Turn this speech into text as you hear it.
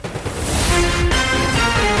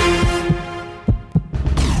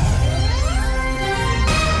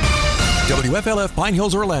WFLF Pine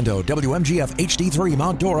Hills, Orlando, WMGF HD3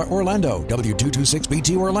 Mount Dora, Orlando,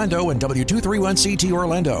 W226BT Orlando, and W231CT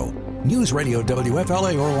Orlando. News Radio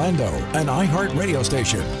WFLA Orlando, an iHeart radio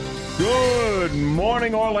station. Good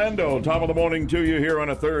morning, Orlando. Top of the morning to you here on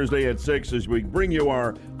a Thursday at 6 as we bring you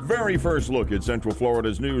our very first look at Central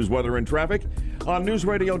Florida's news, weather, and traffic on News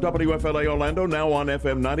Radio WFLA Orlando, now on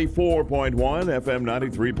FM 94.1, FM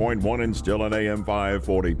 93.1, and still on AM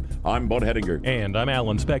 540. I'm Bud Hettinger. And I'm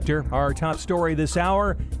Alan Spector. Our top story this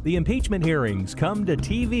hour, the impeachment hearings come to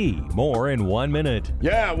TV. More in 1 minute.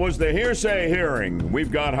 Yeah, it was the hearsay hearing.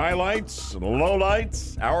 We've got highlights,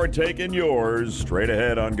 lowlights, our take and yours, straight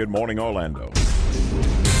ahead on Good Morning Orlando.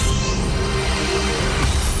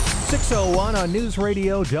 6:01 on News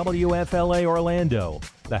Radio WFLA Orlando.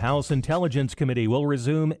 The House Intelligence Committee will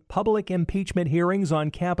resume public impeachment hearings on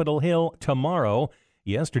Capitol Hill tomorrow.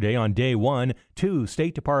 Yesterday, on day one, 2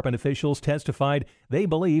 State Department officials testified they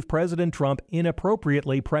believe President Trump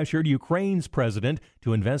inappropriately pressured Ukraine's president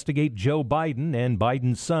to investigate Joe Biden and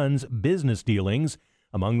Biden's son's business dealings.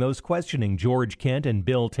 Among those questioning George Kent and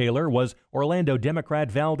Bill Taylor was Orlando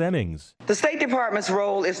Democrat Val Demings. The State Department's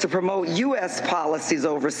role is to promote U.S. policies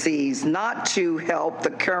overseas, not to help the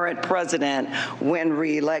current president win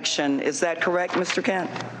re-election. Is that correct, Mr.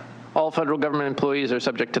 Kent? All federal government employees are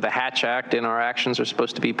subject to the Hatch Act, and our actions are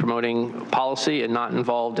supposed to be promoting policy and not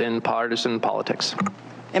involved in partisan politics.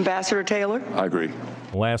 Ambassador Taylor? I agree.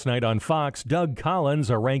 Last night on Fox, Doug Collins,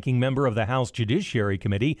 a ranking member of the House Judiciary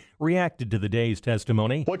Committee, reacted to the day's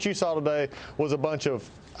testimony. What you saw today was a bunch of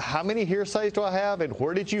how many hearsays do I have, and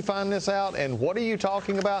where did you find this out, and what are you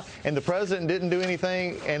talking about, and the president didn't do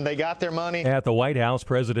anything, and they got their money. At the White House,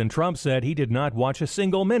 President Trump said he did not watch a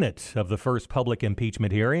single minute of the first public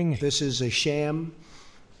impeachment hearing. This is a sham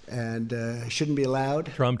and shouldn't be allowed.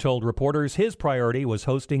 Trump told reporters his priority was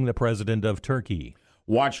hosting the president of Turkey.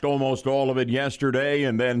 Watched almost all of it yesterday,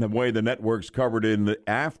 and then the way the networks covered it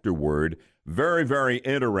afterward. Very, very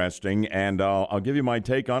interesting, and I'll give you my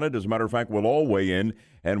take on it. As a matter of fact, we'll all weigh in,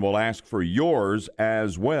 and we'll ask for yours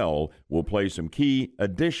as well. We'll play some key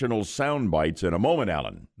additional sound bites in a moment,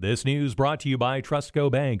 Alan. This news brought to you by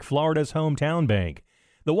Trustco Bank, Florida's hometown bank.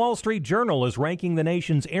 The Wall Street Journal is ranking the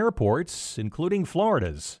nation's airports, including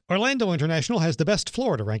Florida's. Orlando International has the best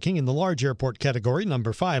Florida ranking in the large airport category,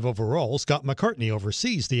 number 5 overall. Scott McCartney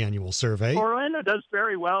oversees the annual survey. Orlando does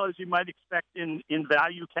very well, as you might expect, in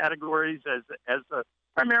value categories as a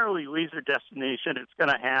primarily leisure destination. It's going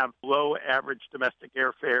to have low average domestic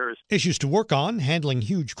airfares. Issues to work on, handling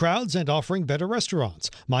huge crowds and offering better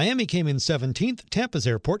restaurants. Miami came in 17th. Tampa's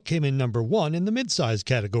airport came in number 1 in the midsize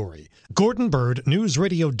category. Gordon Bird, News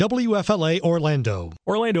Radio WFLA Orlando.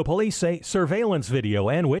 Orlando police say surveillance video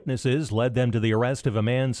and witnesses led them to the arrest of a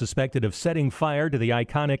man suspected of setting fire to the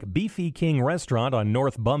iconic Beefy King restaurant on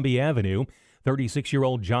North Bumby Avenue.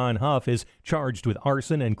 36-year-old John Huff is charged with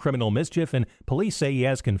arson and criminal mischief, and police say he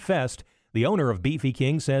has confessed. The owner of Beefy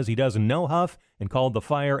King says he doesn't know Huff and called the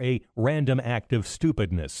fire a random act of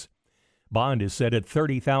stupidness. Bond is set at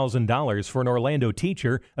 $30,000 for an Orlando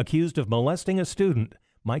teacher accused of molesting a student.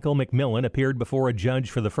 Michael McMillan appeared before a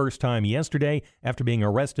judge for the first time yesterday after being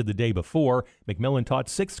arrested the day before. McMillan taught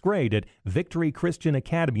 6th grade at Victory Christian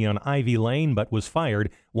Academy on Ivy Lane, but was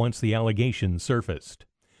fired once the allegations surfaced.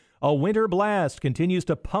 A winter blast continues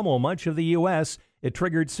to pummel much of the U.S. It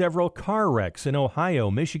triggered several car wrecks in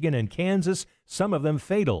Ohio, Michigan, and Kansas, some of them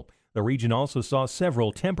fatal. The region also saw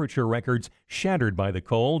several temperature records shattered by the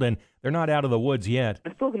cold, and they're not out of the woods yet.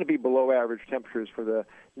 It's still going to be below average temperatures for the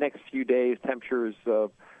next few days. Temperatures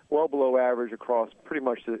well below average across pretty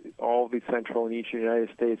much all of the central and eastern United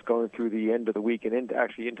States going through the end of the week and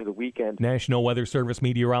into the weekend. National Weather Service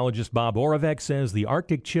meteorologist Bob Oravec says the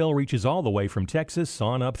Arctic chill reaches all the way from Texas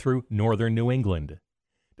on up through northern New England.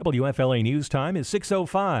 WFLA News Time is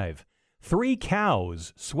 6:05. 3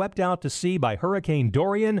 cows swept out to sea by Hurricane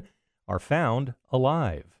Dorian are found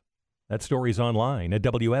alive. That story's online at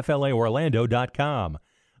WFLAOrlando.com.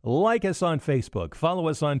 Like us on Facebook. Follow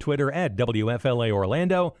us on Twitter at WFLA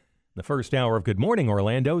Orlando. The first hour of Good Morning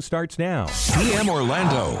Orlando starts now. PM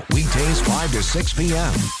Orlando, weekdays 5 to 6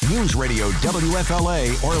 p.m. News Radio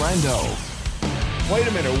WFLA Orlando. Wait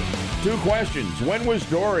a minute. 2 questions. When was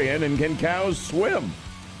Dorian, and can cows swim?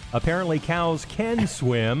 Apparently cows can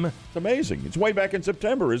swim. It's amazing. It's way back in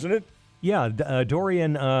September, isn't it? Yeah,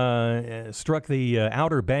 Dorian struck the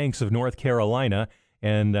outer banks of North Carolina,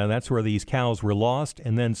 and that's where these cows were lost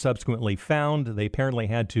and then subsequently found. They apparently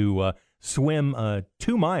had to swim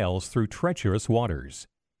 2 miles through treacherous waters.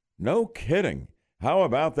 No kidding. How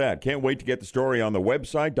about that? Can't wait to get the story on the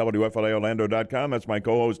website, WFLAOrlando.com. That's my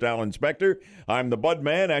co-host, Alan Spector. I'm the Bud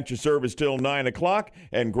Man at your service till 9 o'clock,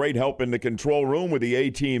 and great help in the control room with the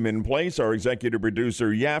A-team in place, our executive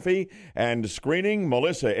producer, Yaffee, and screening,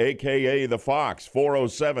 Melissa, a.k.a. The Fox,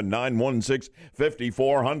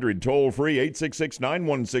 407-916-5400, toll-free,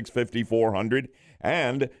 866-916-5400,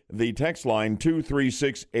 and the text line,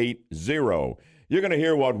 23680. You're going to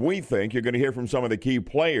hear what we think. You're going to hear from some of the key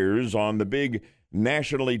players on the big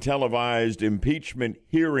nationally televised impeachment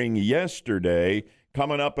hearing yesterday,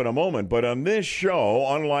 coming up in a moment. But on this show,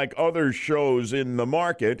 unlike other shows in the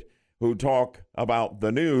market who talk about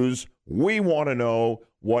the news, we want to know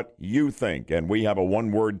what you think. And we have a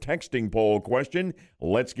one-word texting poll question.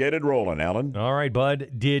 Let's get it rolling, Alan. All right,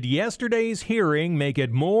 Bud. Did yesterday's hearing make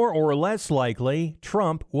it more or less likely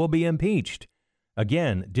Trump will be impeached?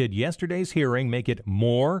 Again, did yesterday's hearing make it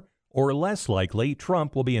more or less likely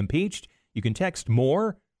Trump will be impeached? You can text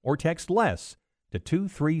more or text less to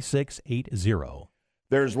 23680.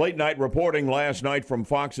 There's late-night reporting last night from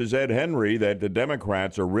Fox's Ed Henry that the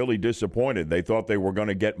Democrats are really disappointed. They thought they were going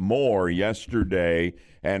to get more yesterday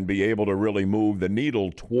and be able to really move the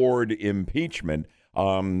needle toward impeachment.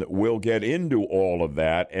 We'll get into all of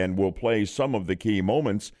that, and we'll play some of the key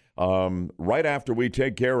moments right after we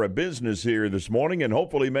take care of business here this morning and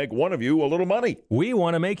hopefully make one of you a little money. We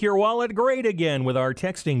want to make your wallet great again with our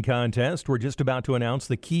texting contest. We're just about to announce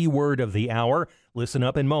the keyword of the hour. Listen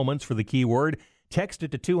up in moments for the keyword. Text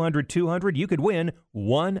it to 200-200. You could win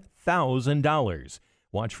 $1,000.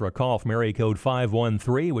 Watch for a call from area code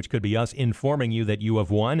 513, which could be us informing you that you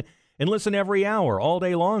have won. And listen every hour, all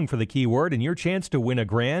day long for the keyword and your chance to win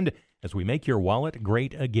 $1,000 as we make your wallet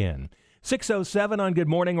great again. 6:07 on Good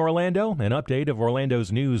Morning Orlando. An update of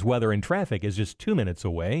Orlando's news, weather, and traffic is just 2 minutes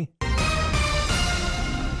away.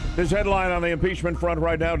 This headline on the impeachment front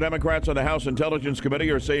right now, Democrats on the House Intelligence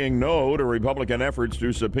Committee are saying no to Republican efforts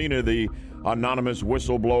to subpoena the anonymous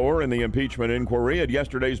whistleblower in the impeachment inquiry. At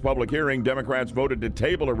yesterday's public hearing, Democrats voted to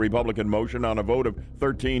table a Republican motion on a vote of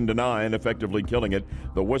 13-9, effectively killing it.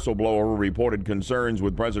 The whistleblower reported concerns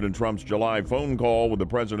with President Trump's July phone call with the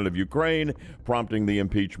president of Ukraine, prompting the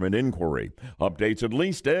impeachment inquiry. Updates at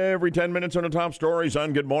least every 10 minutes on the top stories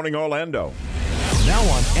on Good Morning Orlando. Now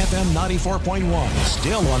on FM 94.1,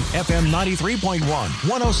 still on FM 93.1,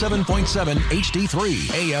 107.7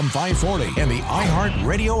 HD3, AM 540, and the iHeart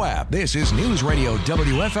Radio app. This is News Radio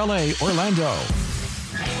WFLA Orlando.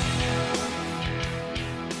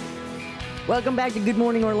 Welcome back to Good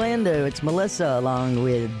Morning Orlando. It's Melissa along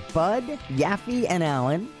with Bud, Yaffee, and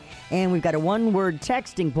Alan. And we've got a one-word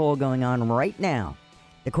texting poll going on right now.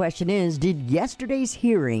 The question is, did yesterday's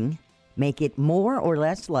hearing make it more or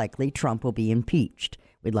less likely Trump will be impeached?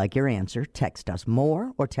 We'd like your answer. Text us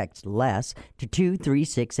more or text less to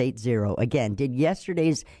 23680. Again, did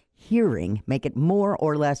yesterday's hearing make it more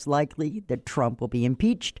or less likely that Trump will be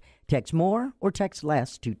impeached? Text more or text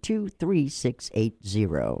less to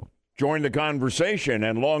 23680. Join the conversation,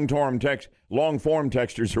 and long-form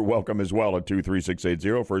texters are welcome as well at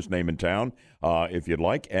 23680, first name in town, if you'd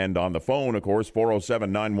like. And on the phone, of course,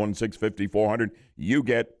 407-916-5400. You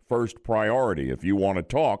get first priority. If you want to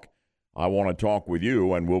talk, I want to talk with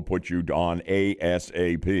you, and we'll put you on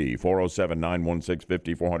ASAP,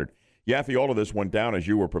 407-916-5400. Yaffee, all of this went down as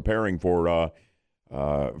you were preparing for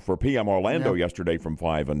PM Orlando yesterday from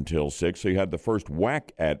 5 until 6. So you had the first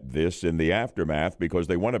whack at this in the aftermath because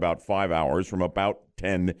they went about 5 hours from about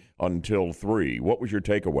 10 until 3. What was your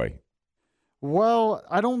takeaway? Well,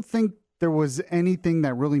 I don't think there was anything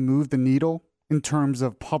that really moved the needle in terms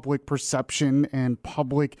of public perception and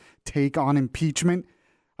public take on impeachment.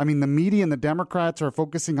 I mean, the media and the Democrats are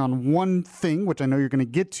focusing on one thing, which I know you're going to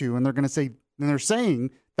get to, and they're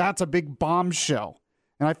saying that's a big bombshell.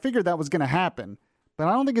 And I figured that was going to happen. But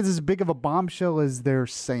I don't think it's as big of a bombshell as they're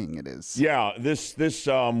saying it is. Yeah, this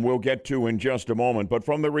we'll get to in just a moment. But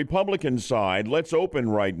from the Republican side, let's open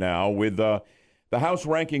right now with the House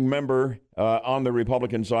ranking member on the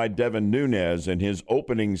Republican side, Devin Nunes, in his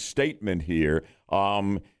opening statement here.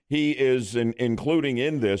 He is including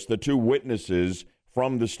in this the two witnesses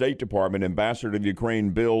from the State Department, Ambassador to Ukraine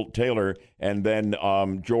Bill Taylor, and then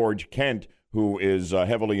George Kent, who is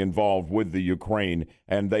heavily involved with the Ukraine,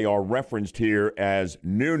 and they are referenced here as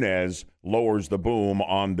Nunes lowers the boom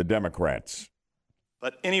on the Democrats.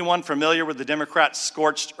 But anyone familiar with the Democrats'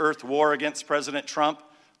 scorched earth war against President Trump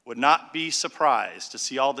would not be surprised to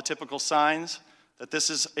see all the typical signs that this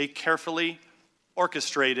is a carefully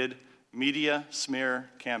orchestrated media smear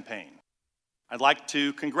campaign. I'd like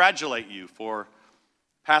to congratulate you for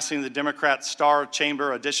passing the Democrat Star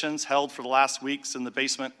Chamber auditions held for the last weeks in the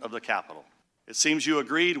basement of the Capitol. It seems you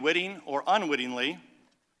agreed, witting or unwittingly,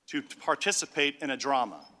 to participate in a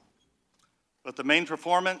drama. But the main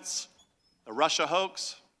performance, the Russia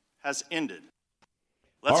hoax, has ended.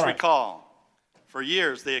 Let's recall, for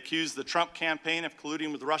years they accused the Trump campaign of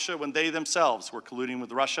colluding with Russia when they themselves were colluding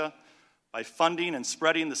with Russia by funding and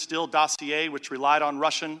spreading the Steele dossier, which relied on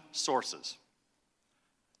Russian sources.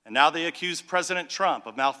 And now they accuse President Trump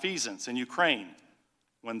of malfeasance in Ukraine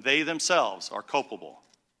when they themselves are culpable.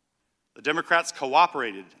 The Democrats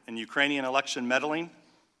cooperated in Ukrainian election meddling,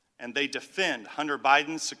 and they defend Hunter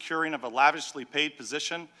Biden's securing of a lavishly paid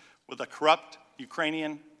position with a corrupt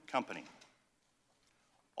Ukrainian company,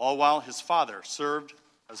 all while his father served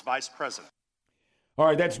as vice president. All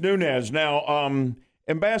right, that's Nunes. Now,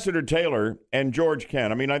 Ambassador Taylor and George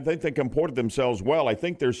Kent, I mean, I think they comported themselves well. I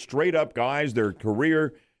think they're straight-up guys. They're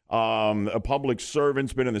career public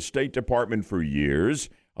servants, been in the State Department for years.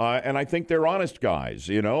 And I think they're honest guys,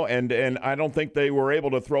 you know, and I don't think they were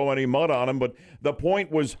able to throw any mud on them. But the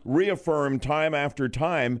point was reaffirmed time after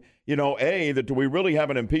time, you know, that do we really have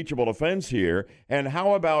an impeachable offense here? And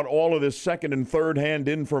how about all of this second and third hand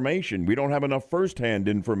information? We don't have enough first hand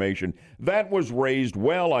information. That was raised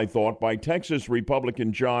well, I thought, by Texas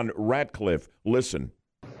Republican John Ratcliffe. Listen.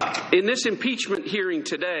 In this impeachment hearing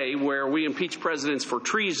today, where we impeach presidents for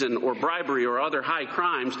treason or bribery or other high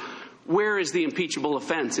crimes, where is the impeachable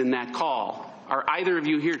offense in that call? Are either of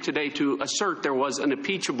you here today to assert there was an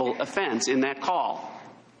impeachable offense in that call?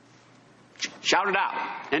 Shout it out.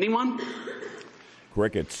 Anyone?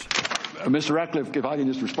 Crickets. Mr. Ratcliffe, if I can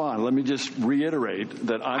just respond, let me just reiterate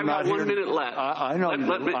that I'm not here. I've got 1 minute left. I know.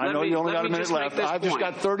 I know you only got a minute left. I've just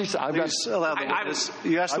got 30 seconds.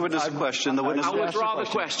 You asked the witness a question. The witness I'll withdraw the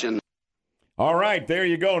question. All right, there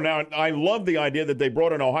you go. Now, I love the idea that they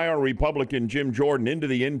brought an Ohio Republican, Jim Jordan, into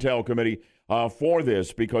the Intel Committee for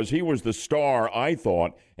this because he was the star, I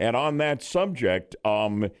thought. And on that subject,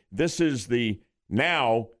 this is the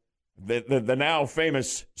now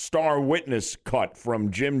famous star witness cut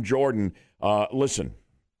from Jim Jordan. Listen.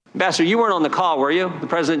 Ambassador, you weren't on the call, were you?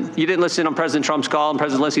 You didn't listen on President Trump's call and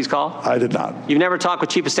President Zelensky's call? I did not. You've never talked with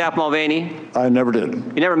Chief of Staff Mulvaney? I never did.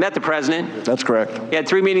 You never met the president? That's correct. You had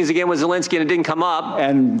 3 meetings again with Zelensky and it didn't come up.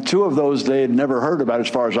 And 2 of those they had never heard about as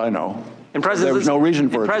far as I know. And President there was no reason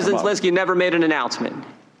for it to President come up. Zelensky never made an announcement.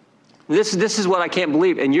 This is what I can't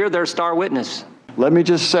believe, and you're their star witness. Let me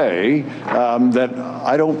just say that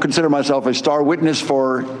I don't consider myself a star witness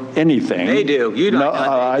for anything. They do. You don't. No,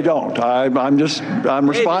 I don't. I'm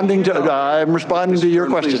responding to your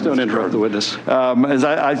question. Please don't interrupt the witness. As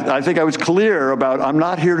I think I was clear about, I'm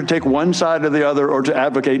not here to take one side or the other or to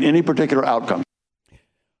advocate any particular outcome.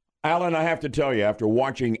 Alan, I have to tell you, after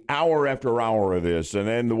watching hour after hour of this, and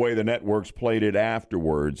then the way the networks played it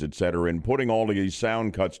afterwards, et cetera, and putting all of these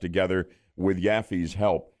sound cuts together with Yaffee's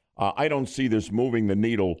help, I don't see this moving the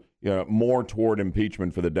needle more toward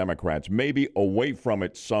impeachment for the Democrats, maybe away from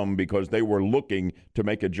it some because they were looking to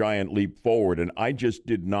make a giant leap forward, and I just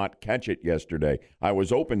did not catch it yesterday. I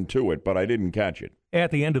was open to it, but I didn't catch it.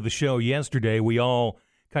 At the end of the show yesterday, we all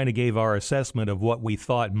kind of gave our assessment of what we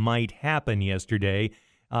thought might happen yesterday,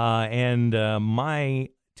 and my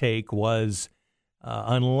take was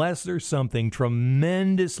unless there's something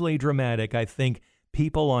tremendously dramatic, I think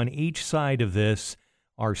people on each side of this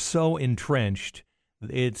are so entrenched,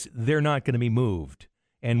 they're not going to be moved.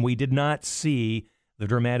 And we did not see the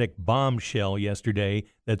dramatic bombshell yesterday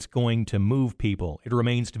that's going to move people. It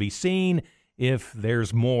remains to be seen if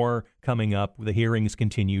there's more coming up. The hearings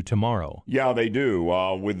continue tomorrow. Yeah, they do,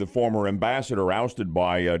 with the former ambassador ousted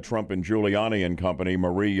by Trump and Giuliani and company,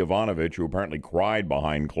 Marie Yovanovitch, who apparently cried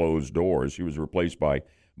behind closed doors. She was replaced by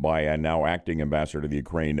now acting ambassador to the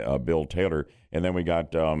Ukraine, Bill Taylor. And then we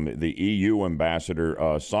got the EU ambassador,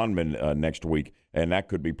 Sondman, next week, and that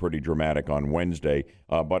could be pretty dramatic on Wednesday.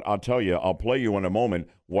 But I'll tell you, I'll play you in a moment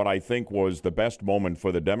what I think was the best moment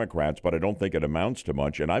for the Democrats, but I don't think it amounts to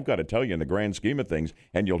much. And I've got to tell you, in the grand scheme of things,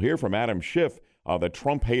 and you'll hear from Adam Schiff, the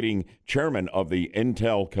Trump-hating chairman of the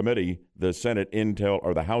Intel Committee, the Senate Intel,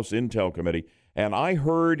 or the House Intel Committee, and I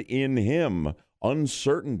heard in him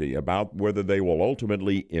uncertainty about whether they will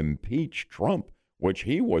ultimately impeach Trump, which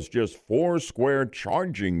he was just foursquare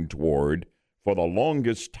charging toward for the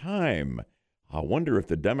longest time. I wonder if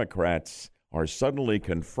the Democrats are suddenly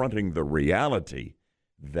confronting the reality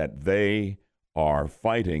that they are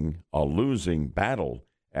fighting a losing battle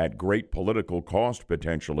at great political cost,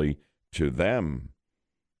 potentially, to them.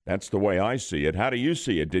 That's the way I see it. How do you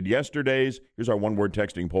see it? Here's our one-word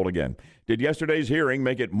texting poll again. Did yesterday's hearing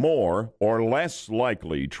make it more or less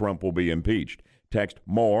likely Trump will be impeached? Text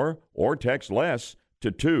more or text less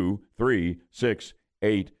to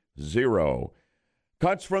 23680.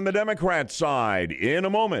 Cuts from the Democrat side in a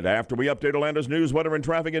moment after we update Orlando's news, weather, and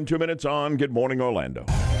traffic in 2 minutes on Good Morning Orlando.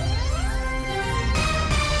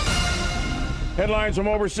 Headlines from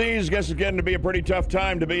overseas. Guess it's getting to be a pretty tough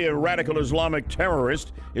time to be a radical Islamic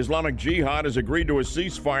terrorist. Islamic Jihad has agreed to a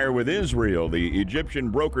ceasefire with Israel. The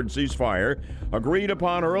Egyptian-brokered ceasefire agreed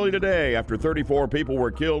upon early today after 34 people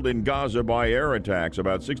were killed in Gaza by air attacks.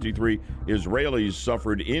 About 63 Israelis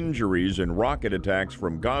suffered injuries in rocket attacks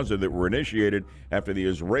from Gaza that were initiated after the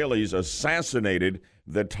Israelis assassinated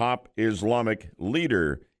the top Islamic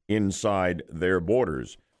leader inside their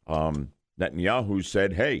borders. Netanyahu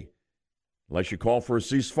said, hey, unless you call for a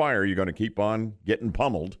ceasefire, you're going to keep on getting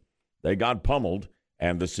pummeled. They got pummeled,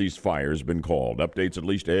 and the ceasefire's been called. Updates at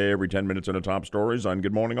least every 10 minutes in the top stories on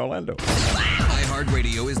Good Morning Orlando.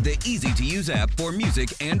 iHeartRadio is the easy-to-use app for music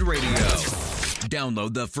and radio.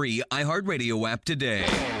 Download the free iHeartRadio app today.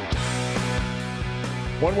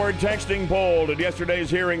 One-word texting poll. Did yesterday's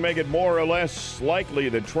hearing make it more or less likely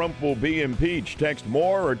that Trump will be impeached? Text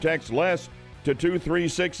more or text less to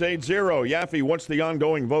 23680. Yaffee, what's the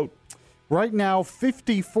ongoing vote? Right now,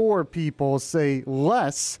 54 people say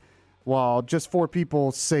less, while just 4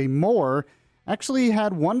 people say more. Actually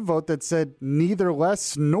had one vote that said neither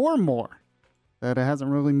less nor more. That it hasn't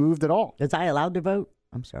really moved at all. Was I allowed to vote?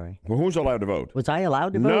 I'm sorry. Well, who's allowed to vote? Was I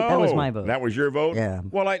allowed to vote? No, that was my vote. That was your vote? Yeah.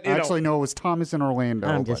 Well, no, it was Thomas in Orlando.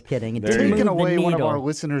 I'm just kidding. It taking away one of needle. our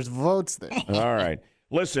listeners' votes there. All right.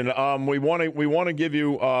 Listen, we want to give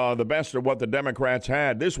you the best of what the Democrats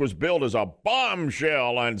had. This was billed as a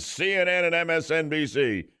bombshell on CNN and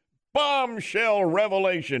MSNBC. Bombshell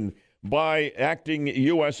revelation by acting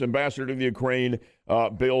U.S. Ambassador to the Ukraine,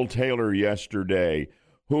 Bill Taylor, yesterday,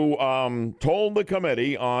 who told the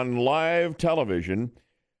committee on live television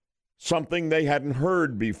something they hadn't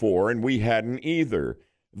heard before, and we hadn't either,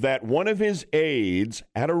 that one of his aides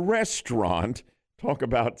at a restaurant, talk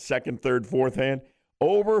about second, third, fourth hand,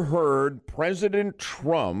 overheard President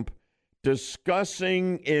Trump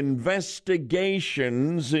discussing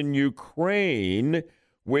investigations in Ukraine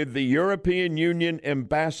with the European Union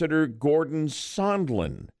Ambassador Gordon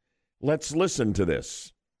Sondland. Let's listen to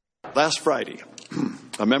this. Last Friday,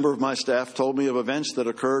 a member of my staff told me of events that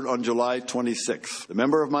occurred on July 26th. The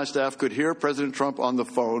member of my staff could hear President Trump on the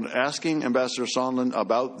phone asking Ambassador Sondland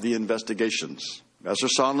about the investigations.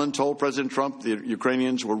 Ambassador Sondland told President Trump the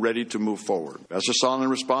Ukrainians were ready to move forward. Ambassador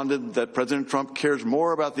Sondland responded that President Trump cares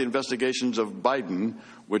more about the investigations of Biden,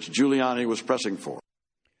 which Giuliani was pressing for.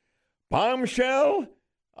 Bombshell?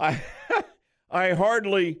 I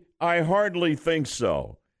hardly think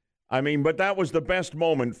so. I mean, but that was the best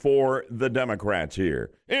moment for the Democrats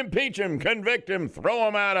here. Impeach him, convict him, throw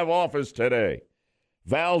him out of office today.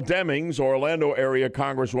 Val Demings, Orlando area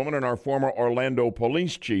congresswoman and our former Orlando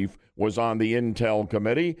police chief, was on the Intel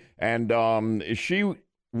committee, and she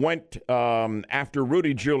went after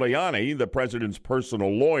Rudy Giuliani, the president's personal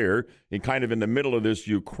lawyer, kind of in the middle of this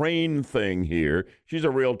Ukraine thing here. She's a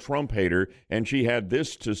real Trump hater, and she had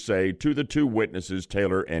this to say to the two witnesses,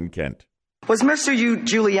 Taylor and Kent. Was Mr.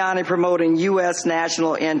 Giuliani promoting U.S.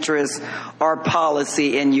 national interests or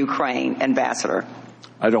policy in Ukraine, Ambassador?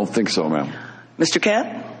 I don't think so, ma'am. Mr.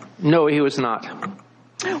 Kent? No, he was not.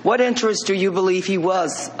 What interest do you believe he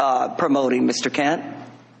was promoting, Mr. Kent?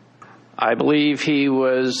 I believe he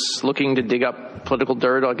was looking to dig up political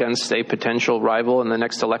dirt against a potential rival in the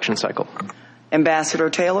next election cycle. Ambassador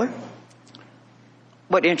Taylor?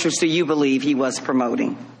 What interest do you believe he was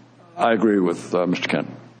promoting? I agree with Mr. Kent.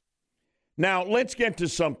 Now, let's get to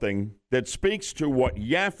something that speaks to what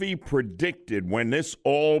Yaffee predicted when this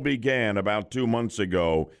all began about 2 months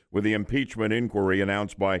ago with the impeachment inquiry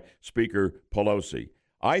announced by Speaker Pelosi.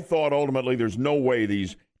 I thought ultimately there's no way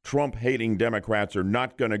these Trump-hating Democrats are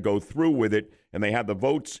not going to go through with it, and they have the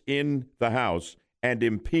votes in the House and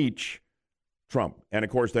impeach Trump. And, of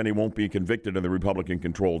course, then he won't be convicted in the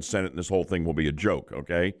Republican-controlled Senate, and this whole thing will be a joke,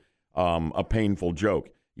 okay? A painful joke.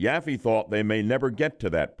 Yaffee thought they may never get to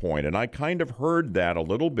that point, and I kind of heard that a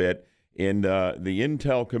little bit in the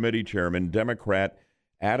Intel Committee Chairman, Democrat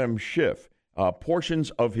Adam Schiff, portions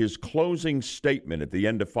of his closing statement at the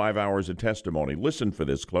end of 5 hours of testimony. Listen for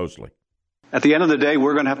this closely. At the end of the day,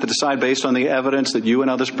 we're going to have to decide based on the evidence that you and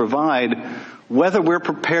others provide whether we're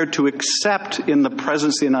prepared to accept in the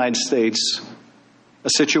presence of the United States a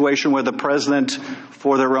situation where the president,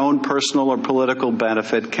 for their own personal or political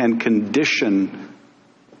benefit, can condition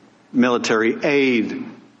military aid,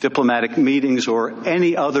 diplomatic meetings, or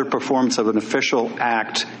any other performance of an official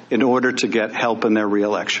act in order to get help in their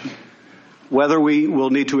reelection. Whether we will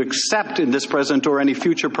need to accept in this president or any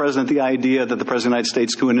future president the idea that the President of the United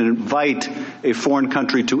States can invite a foreign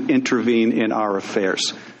country to intervene in our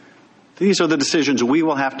affairs. These are the decisions we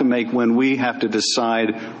will have to make when we have to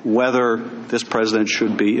decide whether this president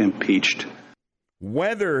should be impeached.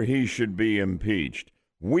 Whether he should be impeached,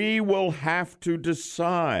 we will have to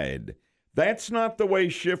decide. That's not the way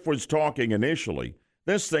Schiff was talking initially.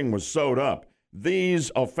 This thing was sewed up.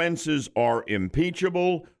 These offenses are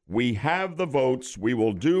impeachable. We have the votes. We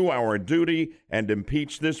will do our duty and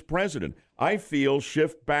impeach this president. I feel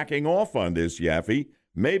Schiff backing off on this, Yaffee.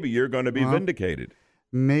 Maybe you're going to be vindicated.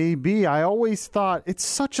 Maybe. I always thought it's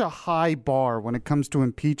such a high bar when it comes to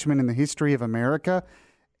impeachment in the history of America.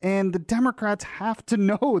 And the Democrats have to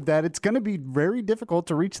know that it's going to be very difficult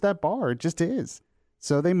to reach that bar. It just is.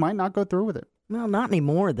 So they might not go through with it. Well, not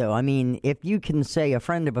anymore, though. I mean, if you can say a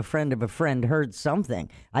friend of a friend of a friend heard something,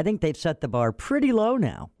 I think they've set the bar pretty low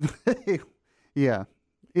now. Yeah.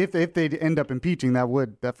 If they'd end up impeaching, that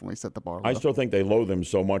would definitely set the bar low. I still think they loathe him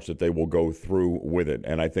so much that they will go through with it,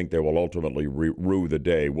 and I think they will ultimately rue the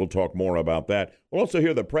day. We'll talk more about that. We'll also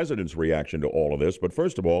hear the president's reaction to all of this. But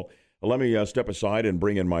first of all, let me step aside and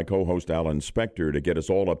bring in my co-host Alan Spector to get us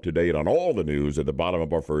all up to date on all the news at the bottom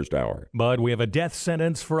of our first hour. But we have a death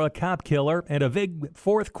sentence for a cop killer, and a big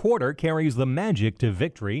fourth quarter carries the Magic to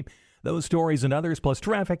victory. Those stories and others, plus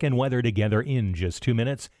traffic and weather together in just 2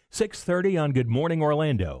 minutes. 6:30 on Good Morning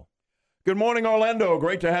Orlando. Good morning, Orlando.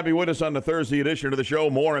 Great to have you with us on the Thursday edition of the show.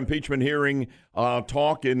 More impeachment hearing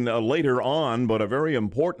talk in later on, but a very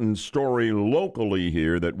important story locally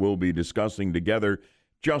here that we'll be discussing together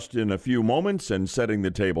just in a few moments. And setting the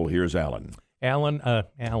table, here's Alan. Alan,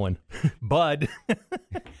 Bud.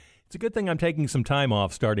 It's a good thing I'm taking some time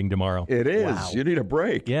off starting tomorrow. It is. Wow. You need a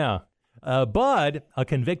break. Yeah. Bud, a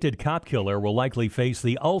convicted cop killer, will likely face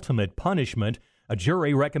the ultimate punishment, a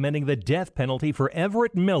jury recommending the death penalty for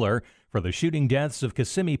Everett Miller for the shooting deaths of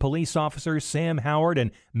Kissimmee police officers Sam Howard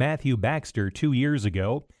and Matthew Baxter 2 years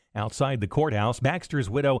ago. Outside the courthouse, Baxter's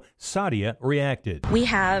widow, Sadia, reacted. We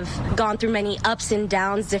have gone through many ups and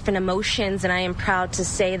downs, different emotions, and I am proud to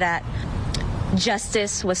say that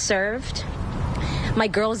justice was served. My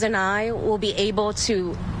girls and I will be able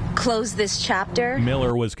to close this chapter.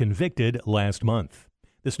 Miller was convicted last month.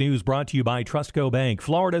 This news brought to you by Trustco Bank,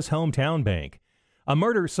 Florida's hometown bank. A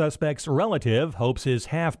murder suspect's relative hopes his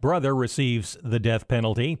half-brother receives the death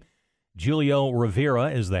penalty. Julio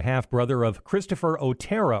Rivera is the half-brother of Christopher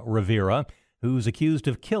Otero Rivera, who's accused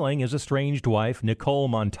of killing his estranged wife, Nicole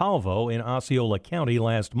Montalvo, in Osceola County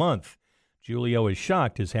last month. Julio is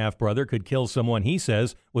shocked his half-brother could kill someone he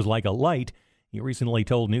says was like a light. He recently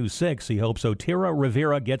told News 6 he hopes Otero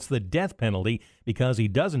Rivera gets the death penalty because he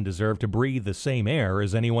doesn't deserve to breathe the same air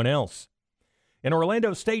as anyone else. An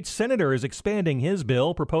Orlando state senator is expanding his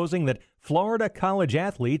bill, proposing that Florida college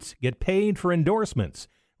athletes get paid for endorsements.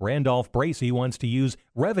 Randolph Bracey wants to use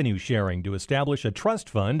revenue sharing to establish a trust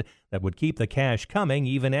fund that would keep the cash coming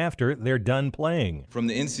even after they're done playing. From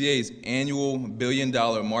the NCAA's annual $1 billion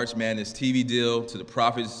March Madness TV deal to the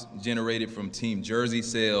profits generated from team jersey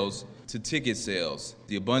sales to ticket sales,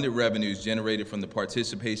 the abundant revenues generated from the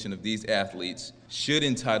participation of these athletes should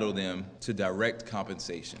entitle them to direct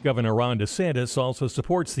compensation. Governor Ron DeSantis also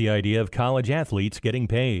supports the idea of college athletes getting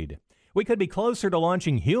paid. We could be closer to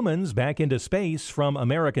launching humans back into space from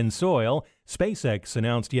American soil. SpaceX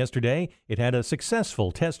announced yesterday it had a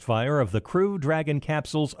successful test fire of the Crew Dragon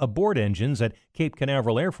capsule's abort engines at Cape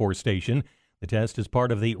Canaveral Air Force Station. The test is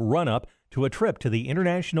part of the run-up to a trip to the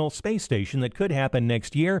International Space Station that could happen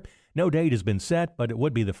next year. No date has been set, but it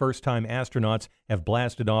would be the first time astronauts have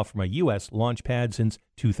blasted off from a U.S. launch pad since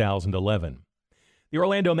 2011. The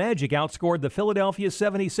Orlando Magic outscored the Philadelphia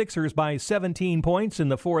 76ers by 17 points in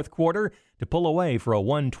the fourth quarter to pull away for a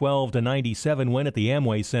 112-97 win at the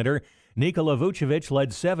Amway Center. Nikola Vucevic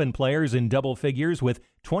led 7 players in double figures with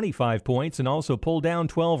 25 points and also pulled down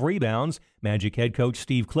 12 rebounds. Magic head coach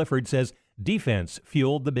Steve Clifford says defense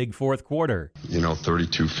fueled the big fourth quarter.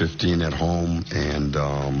 32-15 at home, and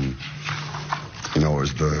it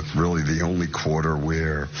was really the only quarter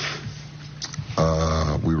where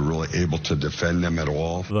we were really able to defend them at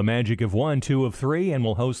all. The Magic have won 2 of 3 and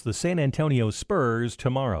will host the San Antonio Spurs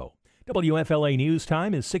tomorrow. WFLA News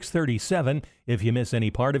Time is 6:37. If you miss any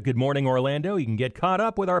part of Good Morning Orlando, you can get caught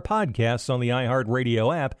up with our podcasts on the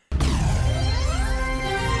iHeartRadio app.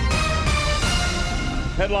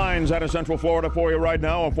 Headlines out of Central Florida for you right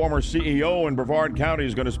now. A former CEO in Brevard County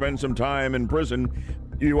is going to spend some time in prison.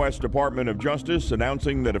 U.S. Department of Justice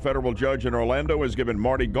announcing that a federal judge in Orlando has given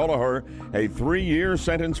Marty Gallagher a 3-year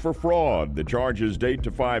sentence for fraud. The charges date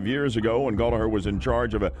to 5 years ago when Gallagher was in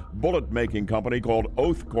charge of a bullet-making company called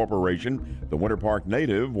Oath Corporation. The Winter Park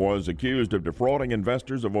native was accused of defrauding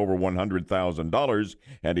investors of over $100,000,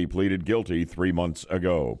 and he pleaded guilty 3 months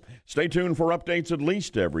ago. Stay tuned for updates at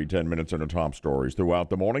least every 10 minutes in the top stories throughout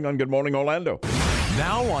the morning on Good Morning Orlando.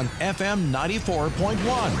 Now on FM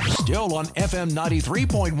 94.1. Still on FM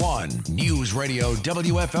 93.1. News Radio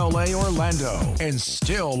WFLA Orlando. And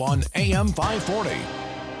still on AM 540.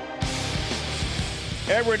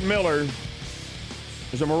 Everett Miller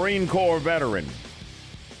is a Marine Corps veteran.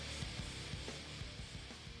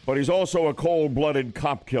 But he's also a cold-blooded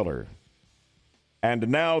cop killer. And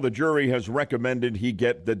now the jury has recommended he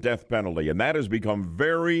get the death penalty. And that has become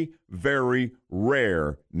very, very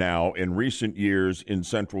rare now in recent years in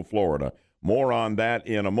Central Florida. More on that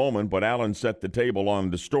in a moment, but Alan set the table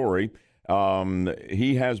on the story.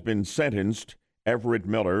 He has been sentenced, Everett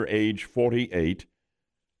Miller, age 48,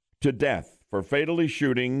 to death for fatally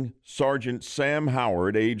shooting Sergeant Sam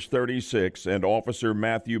Howard, age 36, and Officer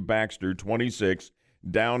Matthew Baxter, 26,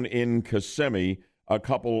 down in Kissimmee a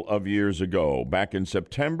couple of years ago. Back in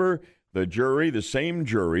September, the same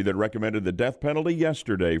jury that recommended the death penalty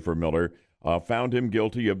yesterday for Miller, found him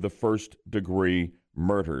guilty of the first-degree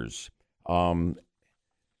murders. And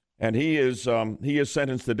he is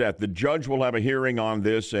sentenced to death. The judge will have a hearing on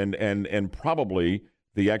this, and probably,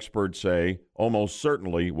 the experts say, almost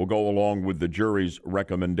certainly will go along with the jury's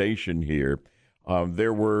recommendation here.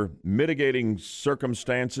 There were mitigating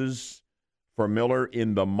circumstances for Miller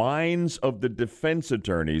in the minds of the defense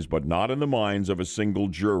attorneys, but not in the minds of a single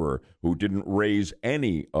juror who didn't raise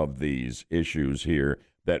any of these issues here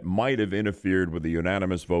that might have interfered with the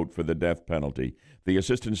unanimous vote for the death penalty. The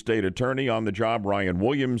assistant state attorney on the job, Ryan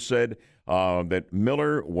Williams, said that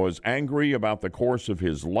Miller was angry about the course of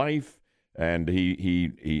his life, and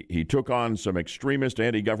he took on some extremist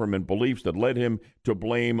anti-government beliefs that led him to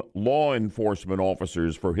blame law enforcement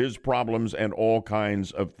officers for his problems and all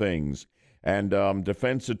kinds of things. And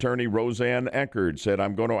defense attorney Roseanne Eckert said,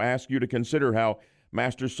 I'm going to ask you to consider how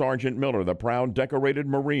Master Sergeant Miller, the proud decorated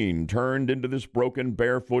Marine, turned into this broken,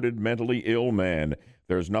 barefooted, mentally ill man.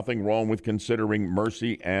 There's nothing wrong with considering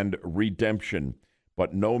mercy and redemption,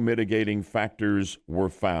 but no mitigating factors were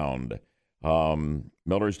found.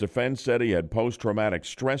 Miller's defense said he had post-traumatic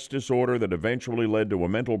stress disorder that eventually led to a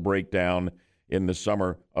mental breakdown in the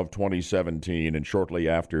summer of 2017, and shortly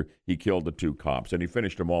after, he killed the 2 cops, and he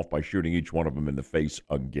finished them off by shooting each one of them in the face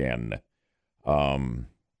again.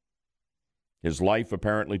 His life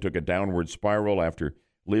apparently took a downward spiral after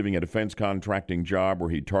leaving a defense contracting job where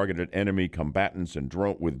he targeted enemy combatants and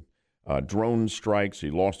with drone strikes. He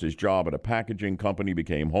lost his job at a packaging company,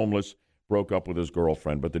 became homeless, broke up with his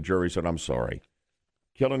girlfriend, but the jury said, I'm sorry.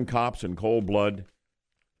 Killing cops in cold blood,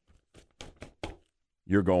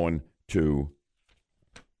 you're going to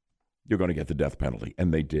get the death penalty,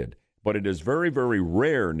 and they did. But it is very, very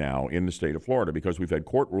rare now in the state of Florida because we've had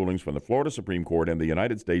court rulings from the Florida Supreme Court and the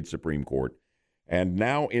United States Supreme Court. And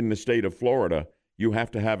now in the state of Florida, you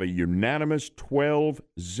have to have a unanimous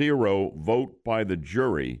 12-0 vote by the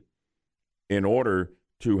jury in order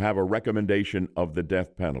to have a recommendation of the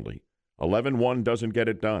death penalty. 11-1 doesn't get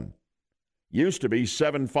it done. Used to be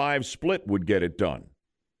 7-5 split would get it done.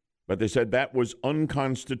 But they said that was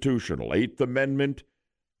unconstitutional. Eighth Amendment,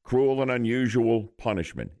 cruel and unusual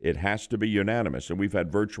punishment. It has to be unanimous. And we've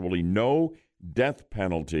had virtually no death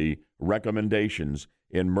penalty recommendations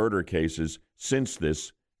in murder cases since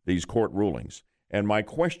these court rulings. And my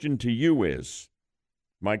question to you is,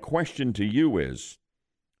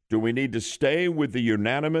 do we need to stay with the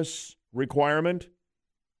unanimous requirement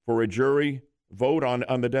for a jury vote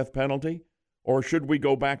on the death penalty? Or should we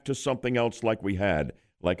go back to something else like we had,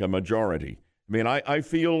 like a majority? I mean, I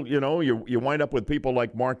feel, you wind up with people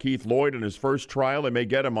like Markeith Lloyd in his first trial. They may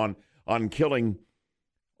get him on killing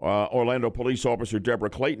Orlando police officer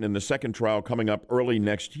Deborah Clayton in the second trial coming up early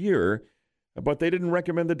next year. But they didn't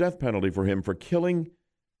recommend the death penalty for him for killing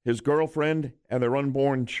his girlfriend and their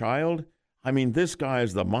unborn child. I mean, this guy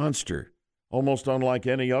is the monster, almost unlike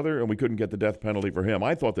any other, and we couldn't get the death penalty for him.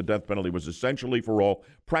 I thought the death penalty was essentially, for all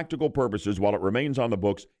practical purposes, while it remains on the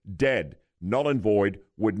books, dead. Null and void,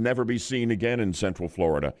 would never be seen again in Central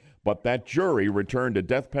Florida. But that jury returned a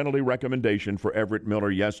death penalty recommendation for Everett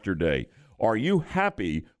Miller yesterday. Are you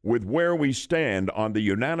happy with where we stand on the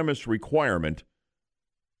unanimous requirement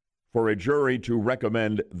for a jury to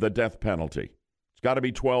recommend the death penalty? It's got to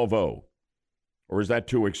be 12-0. Or is that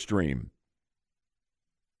too extreme?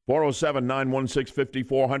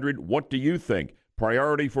 407-916-5400. What do you think?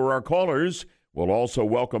 Priority for our callers. We'll also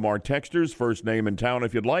welcome our texters, first name and town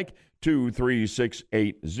if you'd like,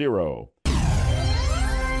 23680.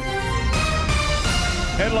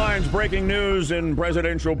 Headlines, breaking news in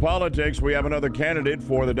presidential politics. We have another candidate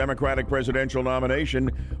for the Democratic presidential nomination.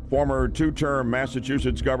 Former two-term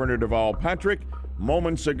Massachusetts Governor Deval Patrick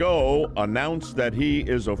moments ago announced that he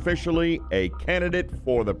is officially a candidate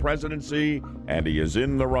for the presidency, and he is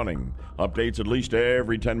in the running. Updates at least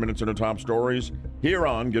every 10 minutes in the top stories here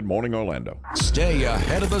on Good Morning Orlando. Stay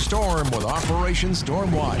ahead of the storm with Operation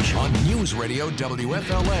Stormwatch on News Radio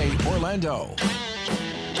WFLA Orlando.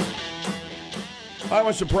 I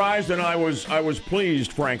was surprised and I was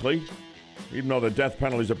pleased, frankly, even though the death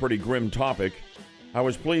penalty is a pretty grim topic. I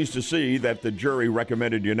was pleased to see that the jury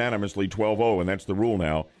recommended unanimously 12-0, and that's the rule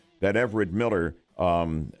now, that Everett Miller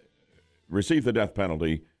received the death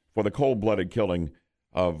penalty for the cold-blooded killing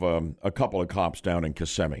of a couple of cops down in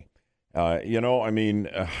Kissimmee. We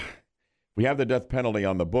have the death penalty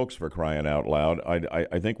on the books, for crying out loud.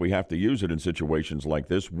 I think we have to use it in situations like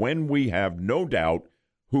this when we have no doubt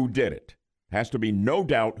who did it. Has to be no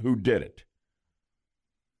doubt who did it.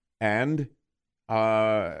 And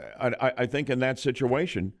I think in that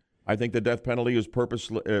situation, I think the death penalty is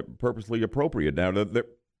purposely appropriate. Now,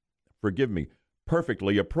 forgive me,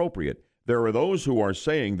 perfectly appropriate. There are those who are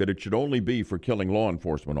saying that it should only be for killing law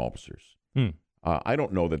enforcement officers. I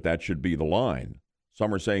don't know that should be the line.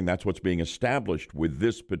 Some are saying that's what's being established with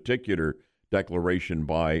this particular declaration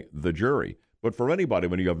by the jury. But for anybody,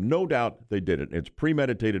 when you have no doubt they did it, it's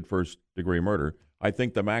premeditated first-degree murder, I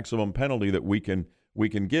think the maximum penalty that we can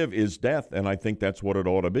give is death, and I think that's what it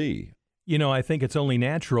ought to be. You know, I think it's only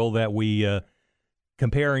natural that we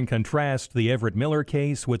compare and contrast the Everett Miller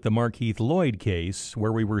case with the Markeith Lloyd case,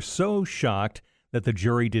 where we were so shocked that the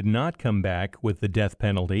jury did not come back with the death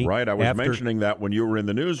penalty. Right, I was mentioning that when you were in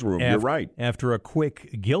the newsroom. You're right. After a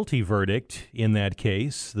quick guilty verdict in that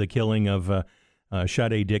case, the killing of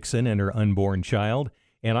Sade Dixon and her unborn child,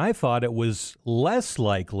 and I thought it was less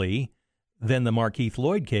likely than the Markeith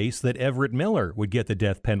Lloyd case that Everett Miller would get the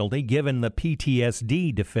death penalty given the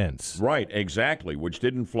PTSD defense. Right, exactly, which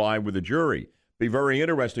didn't fly with the jury. Be very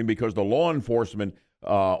interesting because the law enforcement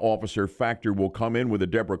officer factor will come in with the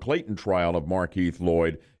Deborah Clayton trial of Markeith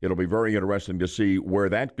Lloyd. It'll be very interesting to see where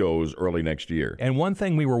that goes early next year. And one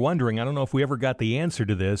thing we were wondering, I don't know if we ever got the answer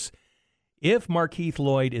to this, if Markeith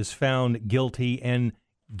Lloyd is found guilty and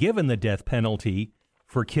given the death penalty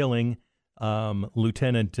for killing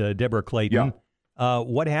Lieutenant Deborah Clayton,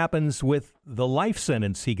 what happens with the life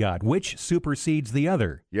sentence he got? Which supersedes the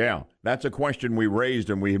other? Yeah, that's a question we raised,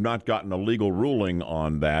 and we have not gotten a legal ruling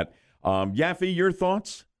on that. Yaffee, your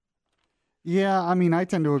thoughts? Yeah, I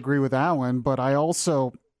tend to agree with Alan, but I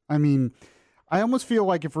also, I almost feel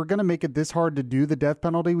like if we're going to make it this hard to do the death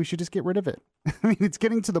penalty, we should just get rid of it. It's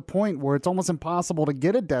getting to the point where it's almost impossible to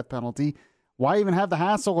get a death penalty. Why even have the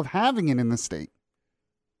hassle of having it in the state?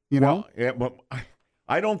 You know? Yeah, but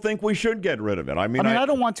I don't think we should get rid of it. I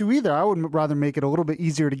don't want to either. I would rather make it a little bit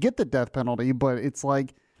easier to get the death penalty, but it's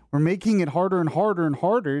like we're making it harder and harder and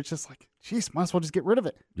harder. It's just like, geez, might as well just get rid of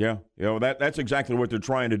it. Yeah, that's exactly what they're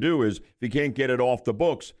trying to do is if you can't get it off the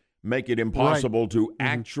books, make it impossible to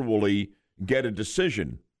actually get a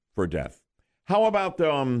decision for death. How about,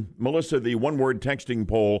 Melissa, the one-word texting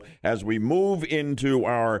poll as we move into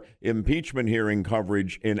our impeachment hearing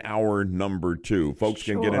coverage in hour number 2? Folks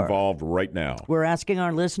can get involved right now. We're asking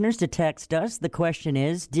our listeners to text us. The question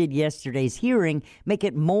is, did yesterday's hearing make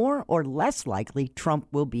it more or less likely Trump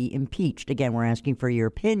will be impeached? Again, we're asking for your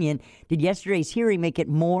opinion. Did yesterday's hearing make it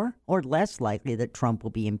more or less likely that Trump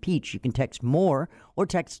will be impeached? You can text more or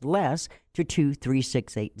text less to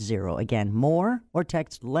 23680. Again, more or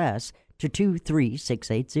text less to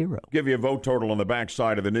 23680. Give you a vote total on the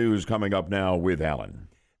backside of the news coming up now with Alan.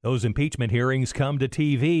 Those impeachment hearings come to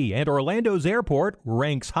TV, and Orlando's airport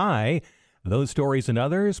ranks high. Those stories and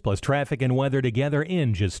others, plus traffic and weather together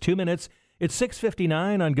in just 2 minutes. It's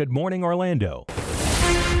 6:59 on Good Morning Orlando.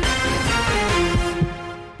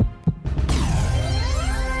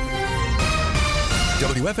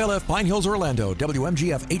 WFLF Pine Hills, Orlando,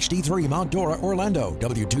 WMGF HD3 Mount Dora, Orlando,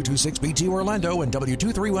 W226BT Orlando, and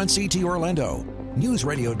W231CT Orlando. News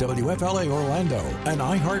Radio WFLA Orlando, an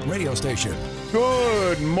iHeart radio station.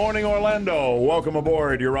 Good morning, Orlando. Welcome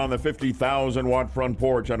aboard. You're on the 50,000-watt front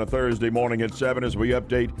porch on a Thursday morning at 7 as we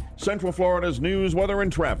update Central Florida's news, weather,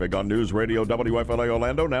 and traffic on News Radio WFLA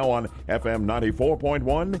Orlando, now on FM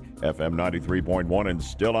 94.1, FM 93.1, and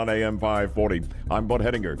still on AM 540. I'm Bud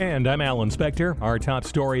Hettinger. And I'm Alan Spector. Our top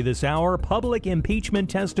story this hour, public impeachment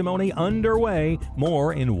testimony underway.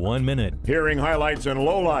 More in 1 minute. Hearing highlights and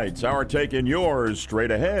lowlights. Our take and yours straight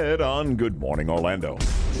ahead on Good Morning Orlando.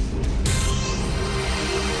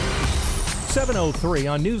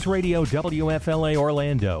 7:03 on News Radio WFLA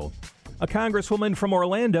Orlando. A congresswoman from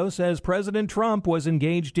Orlando says President Trump was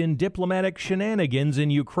engaged in diplomatic shenanigans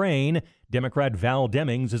in Ukraine. Democrat Val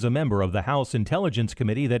Demings is a member of the House Intelligence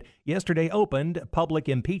Committee that yesterday opened public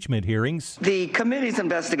impeachment hearings. The committee's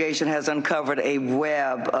investigation has uncovered a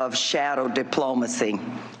web of shadow diplomacy.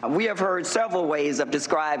 We have heard several ways of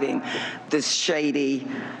describing this shady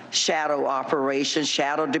shadow operation,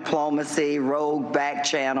 shadow diplomacy, rogue back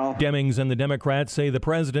channel. Demings and the Democrats say the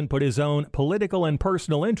president put his own political and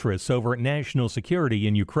personal interests over national security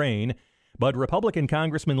in Ukraine. But Republican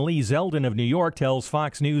Congressman Lee Zeldin of New York tells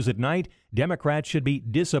Fox News at Night Democrats should be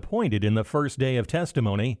disappointed in the first day of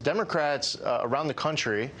testimony. Democrats around the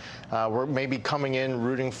country were maybe coming in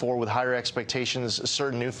rooting for, with higher expectations,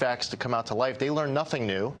 certain new facts to come out to life. They learned nothing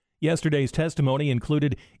new. Yesterday's testimony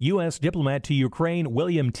included U.S. diplomat to Ukraine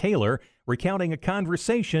William Taylor recounting a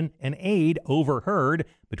conversation an aide overheard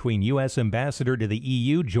between U.S. Ambassador to the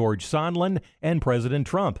EU George Sondland and President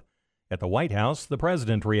Trump. At the White House, the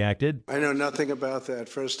president reacted. I know nothing about that.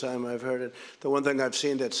 First time I've heard it. The one thing I've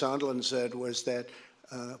seen that Sondland said was that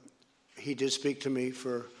he did speak to me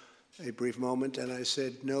for a brief moment, and I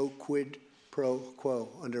said no quid pro quo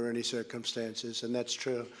under any circumstances, and that's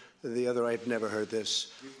true. The other, I'd never heard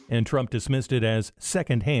this. And Trump dismissed it as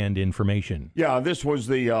secondhand information. Yeah, this was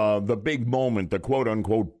the big moment, the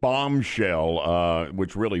quote-unquote bombshell,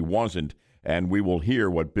 which really wasn't. And we will hear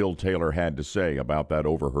what Bill Taylor had to say about that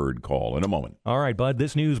overheard call in a moment. All right, Bud,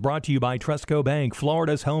 this news brought to you by Trustco Bank,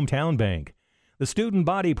 Florida's hometown bank. The student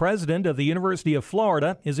body president of the University of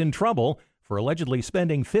Florida is in trouble for allegedly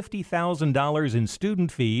spending $50,000 in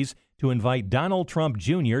student fees to invite Donald Trump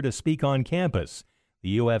Jr. to speak on campus.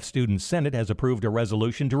 The UF Student Senate has approved a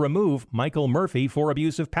resolution to remove Michael Murphy for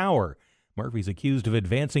abuse of power. Murphy's accused of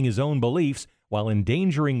advancing his own beliefs while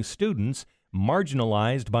endangering students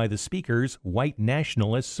marginalized by the speaker's white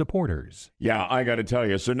nationalist supporters. Yeah, I got to tell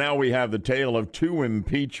you. So now we have the tale of two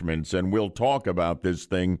impeachments, and we'll talk about this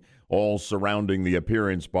thing all surrounding the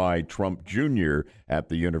appearance by Trump Jr. at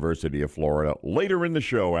the University of Florida later in the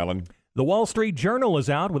show, Alan. The Wall Street Journal is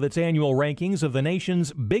out with its annual rankings of the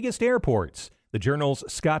nation's biggest airports. The Journal's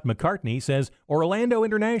Scott McCartney says Orlando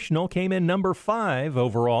International came in number 5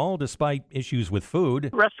 overall, despite issues with food.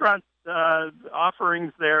 Restaurants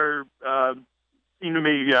offerings there seem to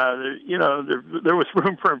me, there was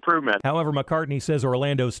room for improvement. However, McCartney says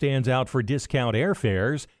Orlando stands out for discount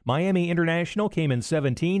airfares. Miami International came in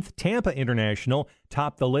 17th. Tampa International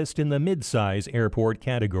topped the list in the mid-size airport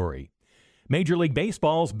category. Major League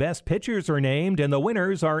Baseball's best pitchers are named, and the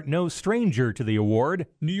winners are no stranger to the award.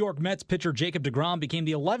 New York Mets pitcher Jacob deGrom became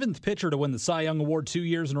the 11th pitcher to win the Cy Young Award 2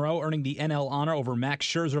 years in a row, earning the NL honor over Max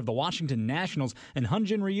Scherzer of the Washington Nationals and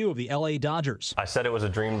Hyun-Jin Ryu of the LA Dodgers. I said it was a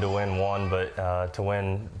dream to win one, but to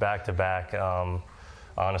win back-to-back,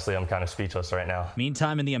 honestly, I'm kind of speechless right now.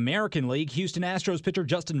 Meantime, in the American League, Houston Astros pitcher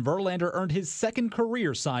Justin Verlander earned his second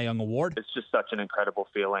career Cy Young Award. It's just such an incredible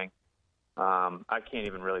feeling. I can't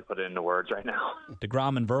even really put it into words right now.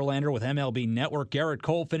 DeGrom and Verlander with MLB Network. Garrett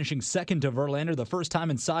Cole finishing second to Verlander, the first time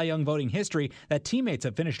in Cy Young voting history that teammates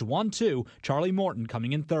have finished 1-2. Charlie Morton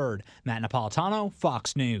coming in third. Matt Napolitano,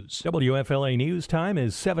 Fox News. WFLA News time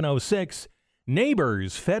is 7:06.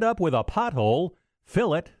 Neighbors fed up with a pothole,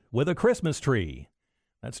 fill it with a Christmas tree.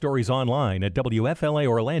 That story's online at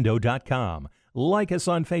WFLAOrlando.com. Like us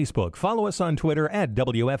on Facebook. Follow us on Twitter at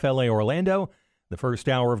WFLA Orlando. The first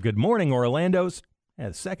hour of Good Morning Orlando's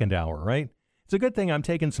second hour, right? It's a good thing I'm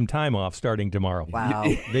taking some time off starting tomorrow. Wow.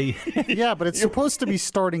 Yeah, but it's supposed to be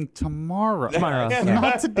starting tomorrow.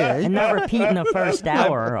 Not today. And not repeating the first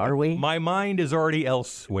hour, are we? My mind is already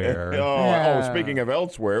elsewhere. Speaking of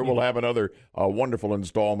elsewhere, we'll have another wonderful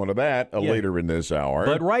installment of that later in this hour.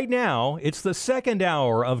 But right now, it's the second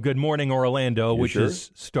hour of Good Morning Orlando, which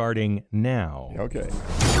is starting now. Okay.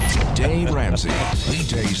 Dave Ramsey,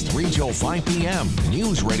 weekdays 3 till 5 p.m.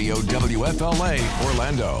 News Radio WFLA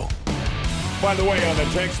Orlando. By the way, on the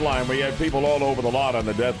text line, we had people all over the lot on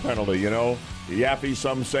the death penalty, Yaffee,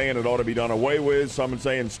 some saying it ought to be done away with, some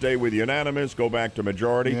saying stay with unanimous, go back to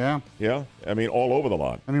majority. Yeah. I mean, all over the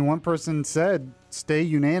lot. I mean, one person said, stay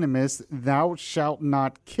unanimous, thou shalt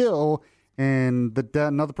not kill, and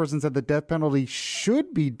another person said the death penalty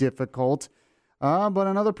should be difficult. But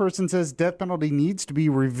another person says death penalty needs to be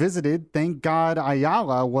revisited. Thank God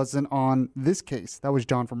Ayala wasn't on this case. That was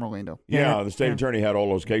John from Orlando. Yeah, the state attorney had all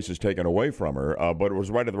those cases taken away from her. But it was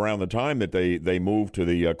right around the time that they moved to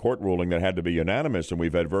the court ruling that had to be unanimous. And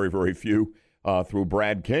we've had very, very few through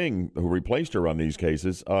Brad King, who replaced her on these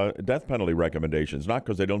cases, death penalty recommendations. Not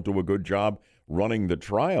because they don't do a good job running the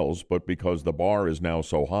trials, but because the bar is now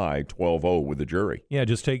so high, 12-0 with the jury. Yeah, it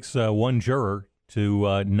just takes one juror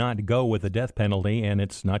to not go with the death penalty, and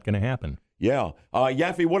it's not going to happen. Yeah.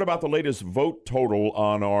 Yaffee, what about the latest vote total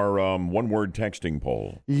on our one-word texting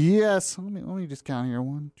poll? Yes. Let me just count here.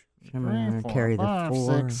 1, 2, 3, 4, carry the 5,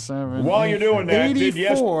 4. 6, 7. While you're doing that,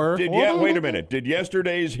 84. wait a minute. Did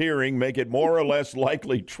yesterday's hearing make it more or less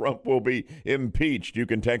likely Trump will be impeached? You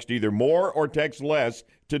can text either more or text less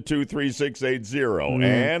to 23680.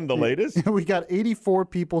 And the latest? We got 84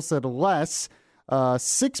 people said less.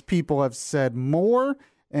 6 people have said more,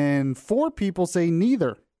 and 4 people say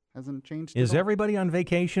neither. Hasn't changed. Is everybody on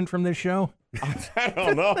vacation from this show? I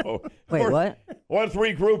don't know. Wait, what? Let's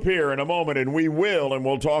regroup here in a moment, and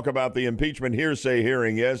we'll talk about the impeachment hearsay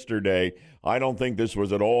hearing yesterday. I don't think this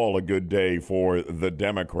was at all a good day for the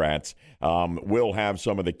Democrats. We'll have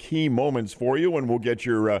some of the key moments for you, and we'll get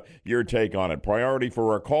your take on it. Priority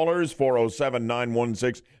for our callers,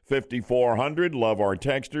 407-916-5400. Love our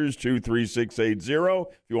texters, 23680.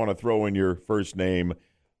 If you want to throw in your first name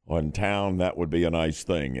on town, that would be a nice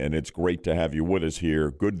thing, and it's great to have you with us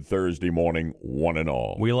here. Good Thursday morning, one and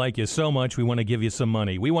all. We like you so much, we want to give you some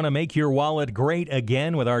money. We want to make your wallet great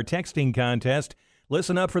again with our texting contest.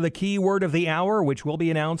 Listen up for the keyword of the hour, which will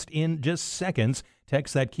be announced in just seconds.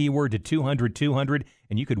 Text that keyword to 200-200,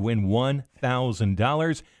 and you could win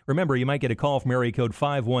 $1,000. Remember, you might get a call from area code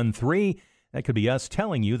 513. That could be us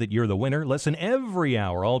telling you that you're the winner. Listen every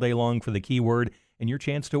hour, all day long for the keyword, and your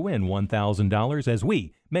chance to win $1,000 as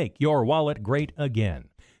we make your wallet great again.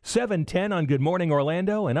 7:10 on Good Morning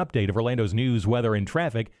Orlando, an update of Orlando's news, weather, and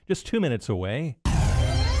traffic just 2 minutes away.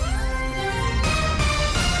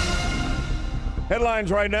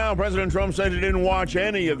 Headlines right now. President Trump said he didn't watch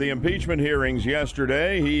any of the impeachment hearings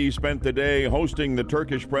yesterday. He spent the day hosting the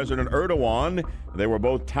Turkish President Erdogan. They were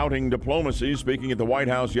both touting diplomacy. Speaking at the White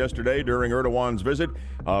House yesterday during Erdogan's visit,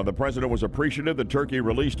 the president was appreciative that Turkey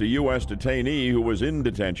released a U.S. detainee who was in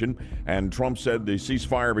detention. And Trump said the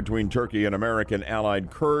ceasefire between Turkey and American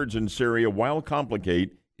allied Kurds in Syria, while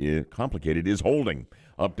complicated, is holding.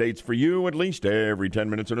 Updates for you at least every 10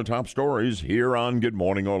 minutes in the top stories here on Good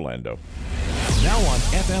Morning Orlando. Now on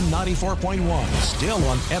FM 94.1, still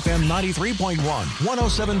on FM 93.1,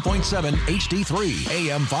 107.7 HD3,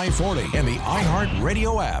 AM 540, and the iHeart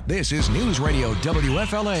Radio app. This is News Radio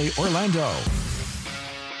WFLA Orlando.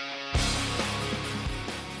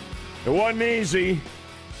 It wasn't easy,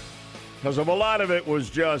 because of a lot of it was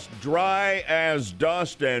just dry as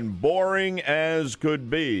dust and boring as could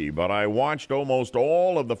be. But I watched almost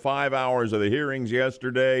all of the 5 hours of the hearings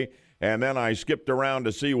yesterday, and then I skipped around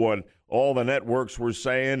to see what all the networks were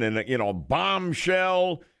saying, and,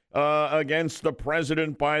 bombshell against the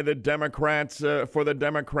president by the Democrats, for the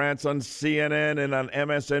Democrats on CNN and on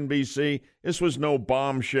MSNBC. This was no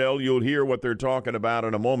bombshell. You'll hear what they're talking about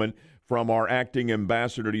in a moment from our acting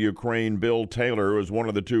ambassador to Ukraine, Bill Taylor, who is one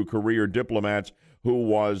of the 2 career diplomats who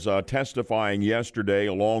was testifying yesterday,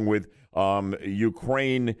 along with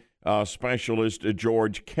Ukraine specialist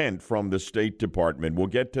George Kent from the State Department. We'll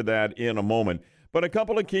get to that in a moment. But a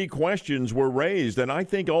couple of key questions were raised, and I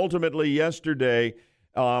think ultimately yesterday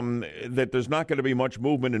that there's not going to be much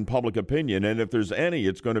movement in public opinion, and if there's any,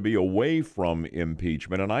 it's going to be away from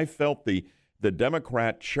impeachment. And I felt the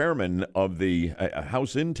Democrat chairman of the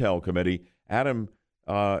House Intel Committee, Adam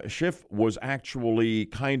Schiff, was actually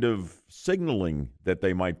kind of signaling that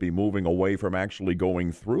they might be moving away from actually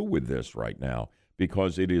going through with this right now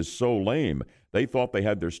because it is so lame. They thought they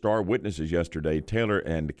had their star witnesses yesterday, Taylor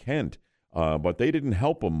and Kent, but they didn't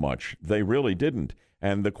help them much. They really didn't.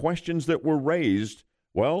 And the questions that were raised,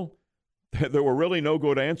 well, there were really no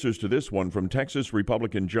good answers to this one from Texas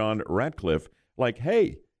Republican John Ratcliffe. Like,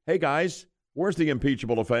 hey guys, where's the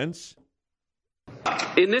impeachable offense?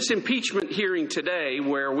 In this impeachment hearing today,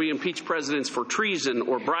 where we impeach presidents for treason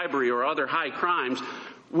or bribery or other high crimes,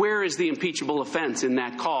 where is the impeachable offense in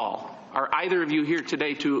that call? Are either of you here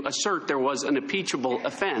today to assert there was an impeachable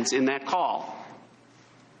offense in that call?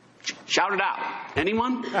 Shout it out.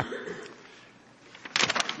 Anyone?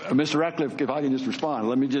 Mr. Ratcliffe, if I can just respond,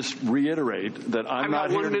 let me just reiterate that I'm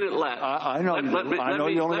not here. I've got 1 minute left. I know. I know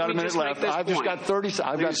you only got a minute left. I've just got 30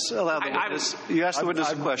 seconds. You asked the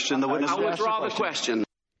witness a question. The witness I'll withdraw the question.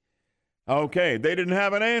 Okay, they didn't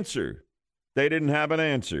have an answer.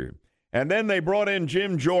 And then they brought in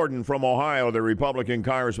Jim Jordan from Ohio, the Republican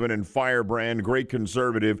congressman and firebrand, great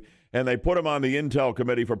conservative, and they put him on the Intel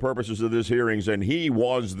Committee for purposes of this hearings, and he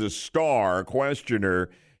was the star questioner.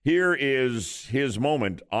 Here is his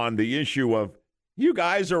moment on the issue of, you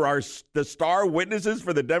guys are the star witnesses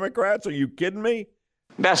for the Democrats? Are you kidding me?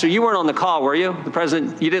 Ambassador, you weren't on the call, were you? The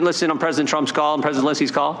president, you didn't listen on President Trump's call and President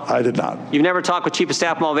Zelensky's call? I did not. You've never talked with Chief of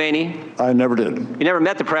Staff Mulvaney? I never did. You never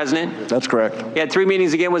met the president? That's correct. You had 3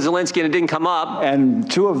 meetings again with Zelensky and it didn't come up.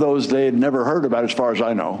 And 2 of those they had never heard about, as far as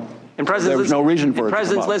I know. And President there was no reason for it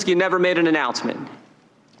President to come Zelensky never made an announcement.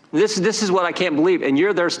 This is what I can't believe, and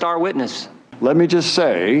you're their star witness. Let me just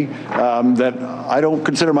say that I don't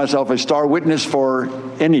consider myself a star witness for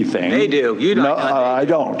anything. They do. You don't. No, I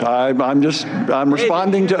don't. I'm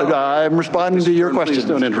responding to your question. Please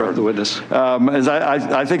don't interrupt the witness. As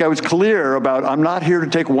I think I was clear about, I'm not here to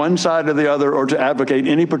take one side or the other or to advocate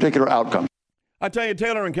any particular outcome. I tell you,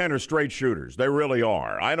 Taylor and Ken are straight shooters. They really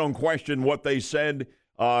are. I don't question what they said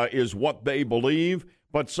is what they believe,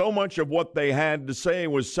 but so much of what they had to say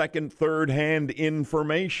was second, third-hand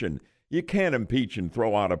information. You can't impeach and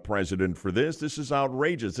throw out a president for this. This is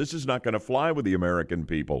outrageous. This is not going to fly with the American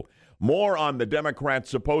people. More on the Democrats'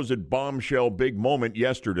 supposed bombshell big moment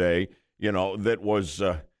yesterday, that was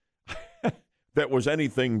that was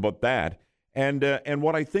anything but that. And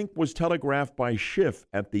what I think was telegraphed by Schiff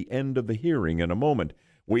at the end of the hearing in a moment.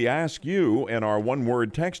 We ask you in our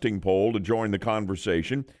one-word texting poll to join the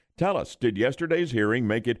conversation. Tell us, did yesterday's hearing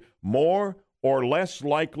make it more or less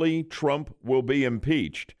likely Trump will be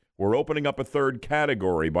impeached? We're opening up a third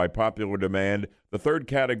category by popular demand. The third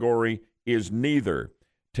category is neither.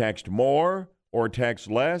 Text more or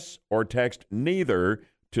text less or text neither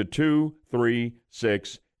to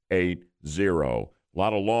 23680. A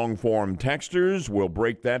lot of long-form texters. We'll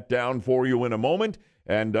break that down for you in a moment.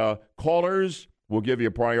 And callers, we'll give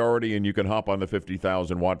you priority, and you can hop on the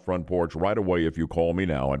 50,000-watt front porch right away if you call me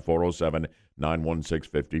now at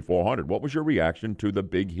 407-916-5400. What was your reaction to the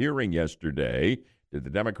big hearing yesterday? Did the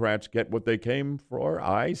Democrats get what they came for?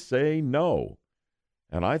 I say no.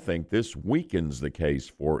 And I think this weakens the case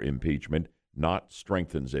for impeachment, not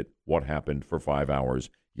strengthens it, what happened for 5 hours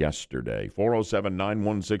yesterday.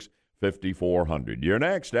 407-916-5400. You're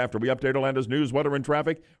next after we update Orlando's news, weather, and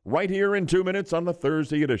traffic right here in 2 minutes on the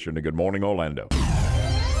Thursday edition of Good Morning Orlando.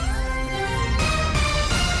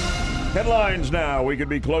 Headlines now. We could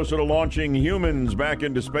be closer to launching humans back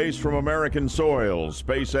into space from American soil.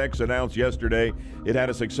 SpaceX announced yesterday it had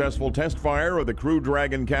a successful test fire of the Crew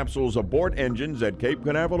Dragon capsule's abort engines at Cape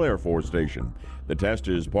Canaveral Air Force Station. The test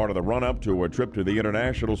is part of the run-up to a trip to the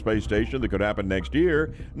International Space Station that could happen next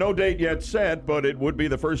year. No date yet set, but it would be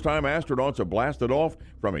the first time astronauts have blasted off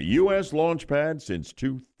from a U.S. launch pad since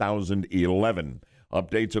 2011.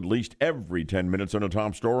 Updates at least every 10 minutes on the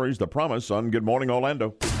top stories. The Promise on Good Morning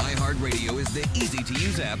Orlando. iHeartRadio is the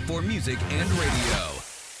easy-to-use app for music and radio.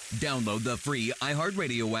 Download the free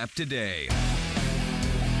iHeartRadio app today.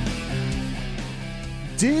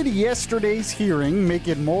 Did yesterday's hearing make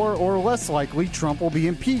it more or less likely Trump will be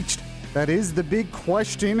impeached? That is the big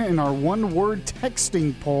question in our one-word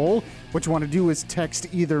texting poll. What you want to do is text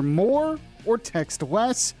either more or text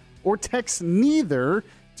less or text neither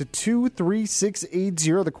to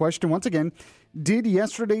 23680. The question, once again, did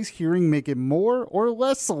yesterday's hearing make it more or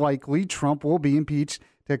less likely Trump will be impeached?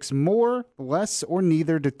 Text more, less, or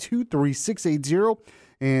neither to 23680.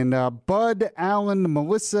 And Bud, Alan,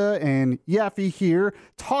 Melissa, and Yaffee here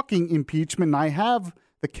talking impeachment. I have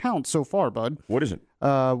the count so far, Bud. What is it?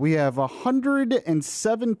 We have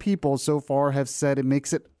 107 people so far have said it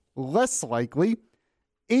makes it less likely.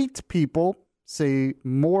 8 people say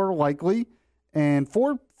more likely. And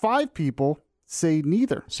 5 people say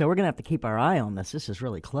neither. So we're going to have to keep our eye on this. This is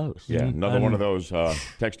really close. Yeah, another one of those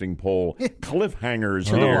texting poll cliffhangers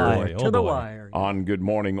here. To the wire. On Good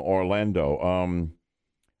Morning Orlando.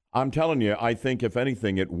 I'm telling you, I think, if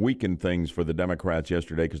anything, it weakened things for the Democrats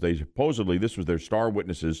yesterday because they supposedly, this was their star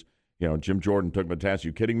witnesses. Jim Jordan took the task.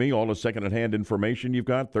 You kidding me? All the second-hand information you've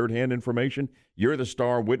got, third-hand information, you're the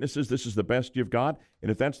star witnesses. This is the best you've got. And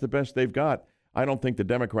if that's the best they've got, I don't think the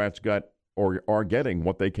Democrats got or are getting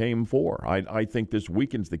what they came for. I think this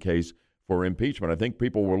weakens the case for impeachment. I think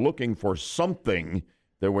people were looking for something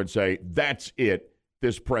that would say, that's it,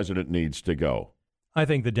 this president needs to go. I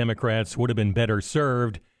think the Democrats would have been better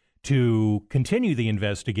served to continue the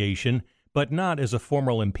investigation, but not as a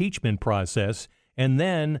formal impeachment process, and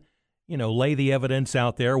then, lay the evidence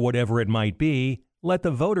out there, whatever it might be, let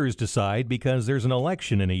the voters decide because there's an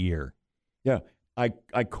election in a year. Yeah.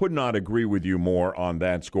 I could not agree with you more on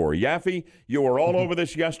that score. Yaffee, you were all over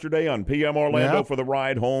this yesterday on PM Orlando for the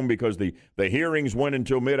ride home because the hearings went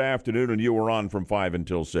until mid-afternoon and you were on from 5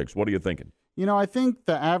 until 6. What are you thinking? I think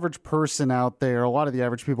the average person out there, a lot of the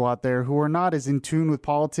average people out there who are not as in tune with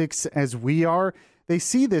politics as we are, they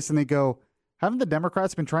see this and they go, haven't the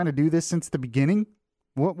Democrats been trying to do this since the beginning?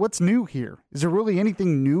 What's new here? Is there really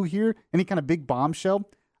anything new here? Any kind of big bombshell?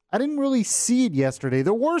 I didn't really see it yesterday.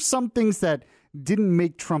 There were some things that didn't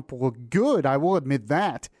make Trump look good. I will admit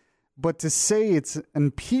that. But to say it's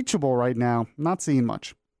impeachable right now, not seeing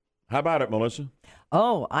much. How about it, Melissa?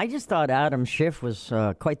 Oh, I just thought Adam Schiff was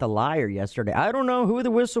quite the liar yesterday. I don't know who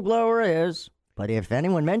the whistleblower is, but if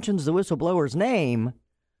anyone mentions the whistleblower's name...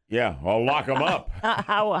 Yeah, I'll lock him up.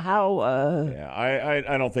 Yeah,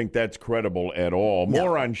 I don't think that's credible at all.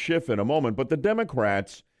 More on Schiff in a moment, but the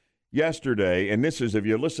Democrats yesterday, and this is if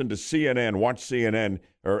you listen to CNN, watch CNN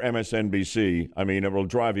or MSNBC, I mean, it will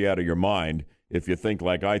drive you out of your mind if you think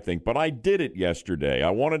like I think, but I did it yesterday.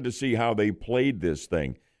 I wanted to see how they played this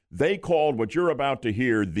thing. They called what you're about to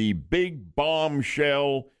hear the big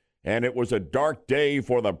bombshell, and it was a dark day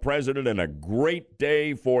for the president and a great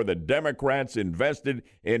day for the Democrats invested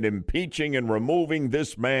in impeaching and removing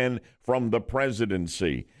this man from the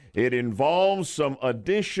presidency. It involves some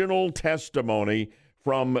additional testimony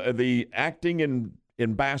from the acting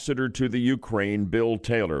ambassador to the Ukraine, Bill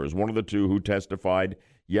Taylor, is one of the two who testified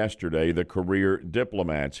yesterday, the career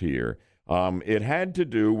diplomats here. It had to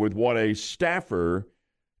do with what a staffer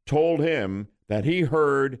told him that he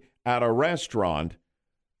heard at a restaurant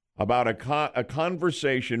about a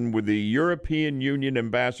conversation with the European Union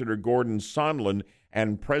Ambassador Gordon Sondland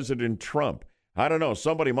and President Trump. I don't know,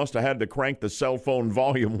 somebody must have had to crank the cell phone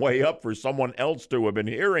volume way up for someone else to have been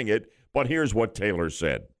hearing it, but here's what Taylor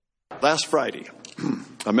said. Last Friday,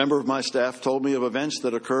 a member of my staff told me of events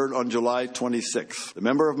that occurred on July 26th. The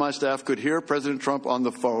member of my staff could hear President Trump on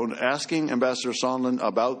the phone asking Ambassador Sondland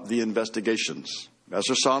about the investigations.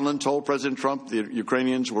 Ambassador Sondland told President Trump the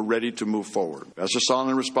Ukrainians were ready to move forward. Ambassador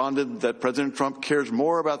Sondland responded that President Trump cares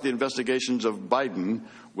more about the investigations of Biden,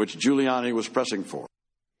 which Giuliani was pressing for.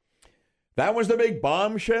 That was the big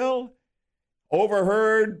bombshell?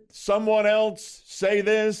 Overheard someone else say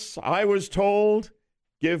this? I was told?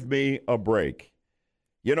 Give me a break.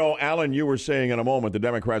 You know, Alan, you were saying in a moment the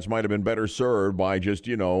Democrats might have been better served by just,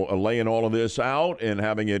 laying all of this out and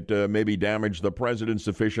having it maybe damage the president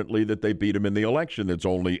sufficiently that they beat him in the election that's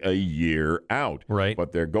only a year out. Right.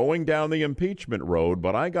 But they're going down the impeachment road.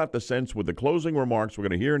 But I got the sense with the closing remarks, we're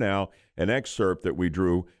going to hear now an excerpt that we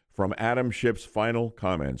drew from Adam Schiff's final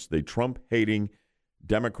comments, the Trump-hating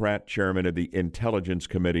Democrat chairman of the Intelligence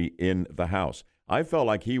Committee in the House. I felt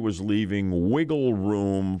like he was leaving wiggle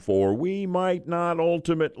room for we might not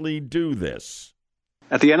ultimately do this.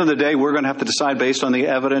 At the end of the day, we're going to have to decide based on the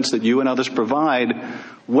evidence that you and others provide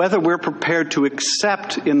whether we're prepared to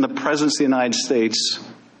accept in the presence of the United States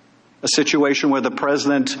a situation where the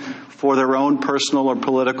president, for their own personal or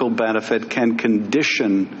political benefit, can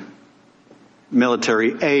condition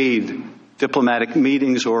military aid, diplomatic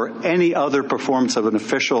meetings, or any other performance of an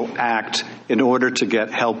official act in order to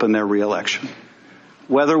get help in their reelection.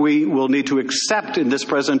 Whether we will need to accept in this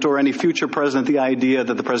president or any future president the idea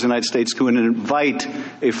that the President of the United States can invite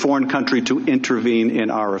a foreign country to intervene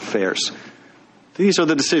in our affairs. These are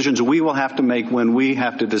the decisions we will have to make when we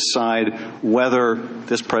have to decide whether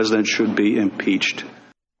this president should be impeached.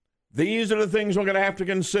 These are the things we're going to have to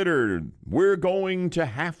consider. We're going to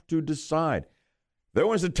have to decide. There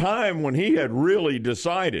was a time when he had really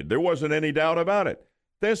decided. There wasn't any doubt about it.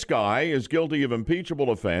 This guy is guilty of impeachable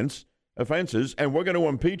offenses, and we're going to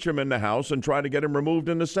impeach him in the House and try to get him removed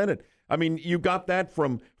in the Senate. I mean, you got that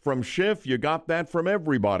from Schiff. You got that from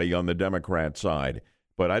everybody on the Democrat side.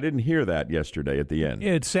 But I didn't hear that yesterday at the end.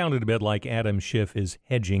 It sounded a bit like Adam Schiff is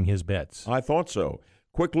hedging his bets. I thought so.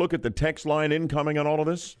 Quick look at the text line incoming on all of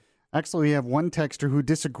this. Actually, we have one texter who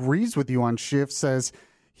disagrees with you on Schiff, says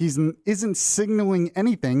he isn't signaling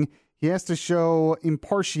anything. He has to show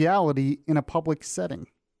impartiality in a public setting.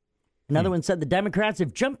 Another one said the Democrats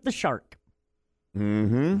have jumped the shark.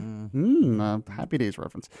 Happy Days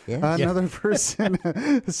reference. Yes. Another person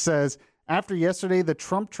says, after yesterday, the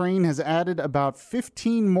Trump train has added about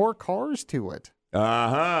 15 more cars to it.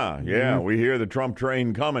 Yeah, we hear the Trump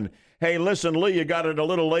train coming. Hey, listen, Lee, you got it a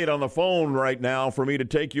little late on the phone right now for me to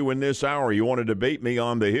take you in this hour. You want to debate me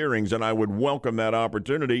on the hearings, and I would welcome that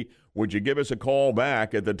opportunity. Would you give us a call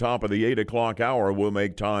back at the top of the 8 o'clock hour? We'll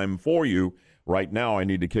make time for you. Right now, I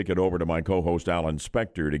need to kick it over to my co-host, Alan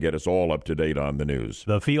Spector, to get us all up to date on the news.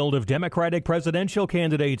 The field of Democratic presidential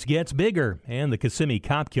candidates gets bigger, and the Kissimmee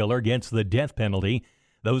cop killer gets the death penalty.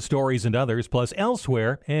 Those stories and others, plus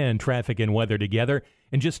elsewhere, and traffic and weather together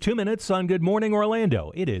in just 2 minutes on Good Morning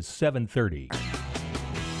Orlando. It is 7:30.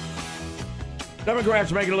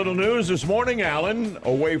 Democrats making a little news this morning, Alan,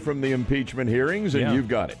 away from the impeachment hearings, and you've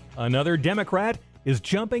got it. Another Democrat is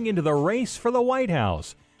jumping into the race for the White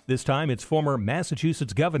House. This time it's former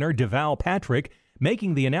Massachusetts Governor Deval Patrick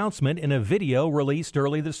making the announcement in a video released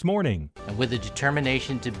early this morning. And with a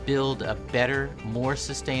determination to build a better, more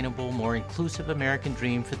sustainable, more inclusive American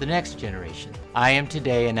dream for the next generation, I am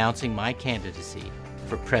today announcing my candidacy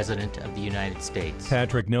for President of the United States.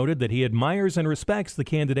 Patrick noted that he admires and respects the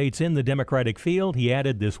candidates in the Democratic field. He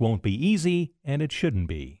added, "This won't be easy, and it shouldn't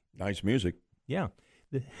be." Nice music. Yeah.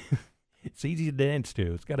 It's easy to dance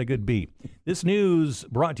to. It's got a good beat. This news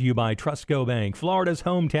brought to you by Trustco Bank, Florida's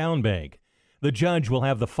hometown bank. The judge will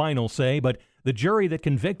have the final say, but the jury that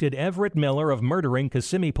convicted Everett Miller of murdering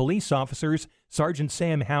Kissimmee police officers Sergeant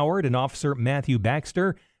Sam Howard and Officer Matthew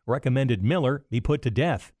Baxter recommended Miller be put to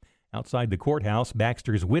death. Outside the courthouse,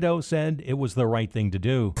 Baxter's widow said it was the right thing to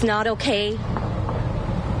do. It's not okay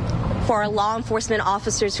for our law enforcement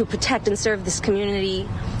officers who protect and serve this community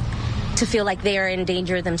to feel like they are in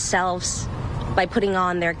danger themselves by putting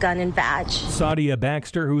on their gun and badge. Sadia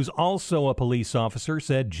Baxter, who's also a police officer,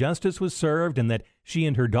 said justice was served and that she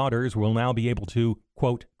and her daughters will now be able to,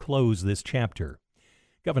 quote, close this chapter.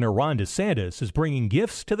 Governor Ron DeSantis is bringing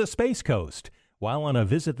gifts to the Space Coast. While on a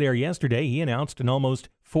visit there yesterday, he announced an almost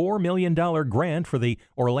 $4 million grant for the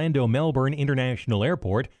Orlando-Melbourne International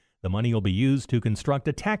Airport. The money will be used to construct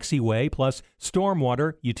a taxiway plus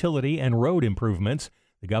stormwater, utility, and road improvements.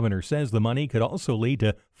 The governor says the money could also lead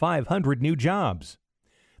to 500 new jobs.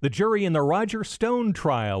 The jury in the Roger Stone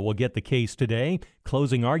trial will get the case today.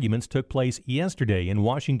 Closing arguments took place yesterday in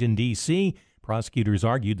Washington, D.C. Prosecutors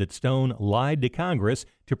argued that Stone lied to Congress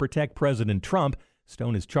to protect President Trump.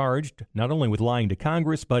 Stone is charged not only with lying to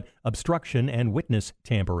Congress, but obstruction and witness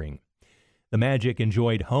tampering. The Magic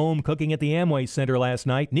enjoyed home cooking at the Amway Center last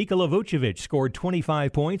night. Nikola Vucevic scored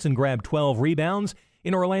 25 points and grabbed 12 rebounds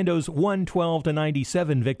in Orlando's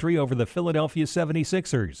 112-97 victory over the Philadelphia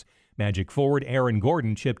 76ers. Magic forward Aaron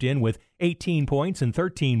Gordon chipped in with 18 points and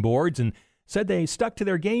 13 boards and said they stuck to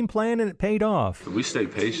their game plan and it paid off. We stay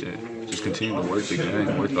patient, just continue to work the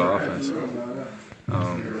game, work the offense.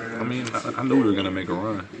 I knew we were going to make a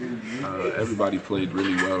run. Everybody played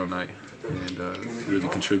really well tonight and really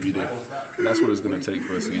contributed. And that's what it's going to take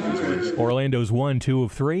for us to get these wins. Orlando's won 2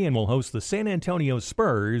 of 3 and will host the San Antonio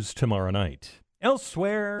Spurs tomorrow night.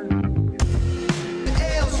 Elsewhere.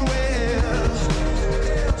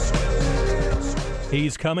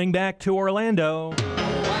 He's coming back to Orlando.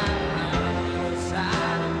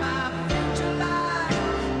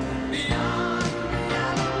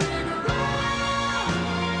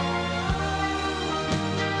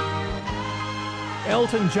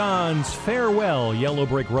 Elton John's farewell Yellow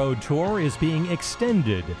Brick Road tour is being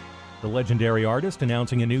extended. The legendary artist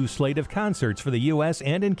announcing a new slate of concerts for the U.S.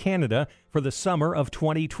 and in Canada for the summer of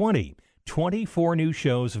 2020. 24 new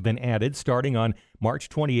shows have been added starting on March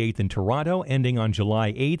 28th in Toronto, ending on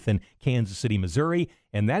July 8th in Kansas City, Missouri,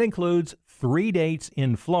 and that includes 3 dates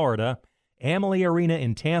in Florida, Amalie Arena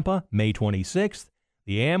in Tampa, May 26th,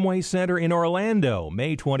 the Amway Center in Orlando,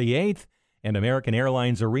 May 28th, and American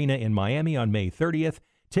Airlines Arena in Miami on May 30th.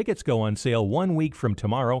 Tickets go on sale 1 week from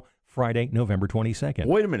tomorrow, Friday, November 22nd.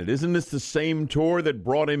 Wait a minute. Isn't this the same tour that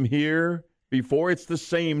brought him here before? It's the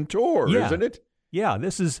same tour, isn't it? Yeah,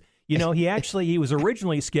 this is, he was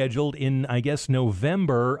originally scheduled in, I guess,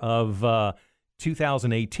 November of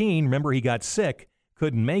 2018. Remember, he got sick,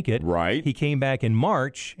 couldn't make it. Right. He came back in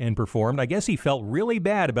March and performed. I guess he felt really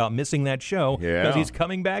bad about missing that show because he's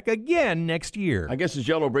coming back again next year. I guess his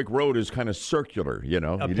Yellow Brick Road is kind of circular,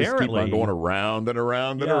 Apparently. You just keep on going around and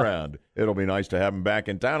around and around. It'll be nice to have him back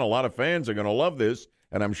in town. A lot of fans are going to love this,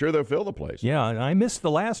 and I'm sure they'll fill the place. Yeah, I missed the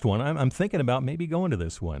last one. I'm thinking about maybe going to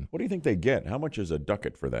this one. What do you think they get? How much is a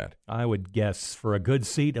ducat for that? I would guess for a good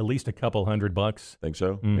seat, at least a couple $100. Think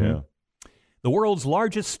so? Mm-hmm. Yeah. The world's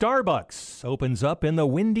largest Starbucks opens up in the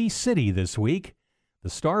Windy City this week. The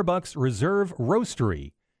Starbucks Reserve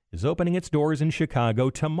Roastery is opening its doors in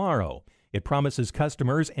Chicago tomorrow. It promises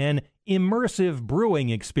customers an immersive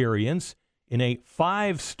brewing experience in a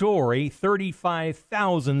 5-story,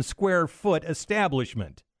 35,000 square foot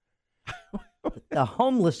establishment. The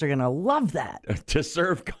homeless are going to love that. To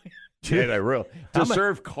serve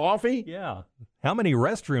serve coffee? Yeah. How many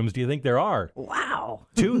restrooms do you think there are? Wow.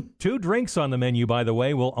 Two drinks on the menu, by the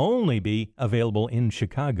way, will only be available in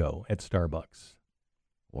Chicago at Starbucks.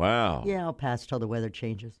 Wow. Yeah, I'll pass till the weather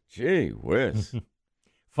changes. Gee whiz.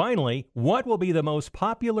 Finally, what will be the most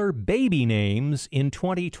popular baby names in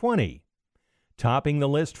 2020? Topping the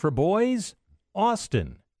list for boys,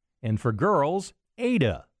 Austin, and for girls,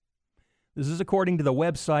 Ada. This is according to the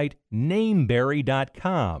website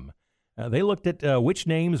nameberry.com. They looked at which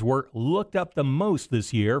names were looked up the most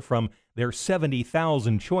this year from their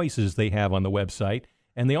 70,000 choices they have on the website,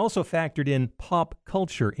 and they also factored in pop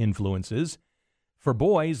culture influences. For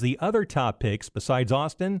boys, the other top picks besides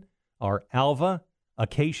Austin are Alva,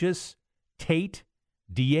 Acacius, Tate,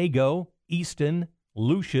 Diego, Easton,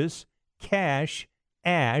 Lucius, Cash,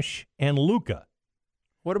 Ash, and Luca.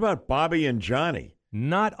 What about Bobby and Johnny?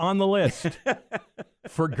 Not on the list.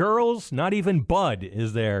 For girls, not even Bud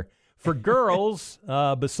is there. For girls,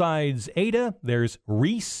 besides Ada, there's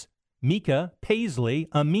Reese, Mika, Paisley,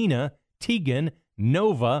 Amina, Tegan,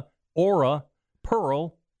 Nova, Aura,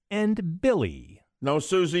 Pearl, and Billy. No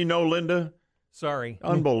Susie, no Linda? Sorry.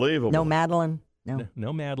 Unbelievable. No Madeline?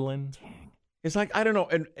 No Madeline. It's like, I don't know.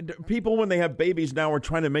 And people, when they have babies now, are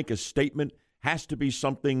trying to make a statement. Has to be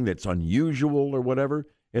something that's unusual or whatever.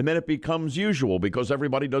 And then it becomes usual because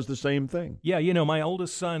everybody does the same thing. Yeah, my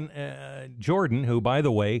oldest son, Jordan, who, by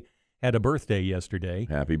the way, had a birthday yesterday.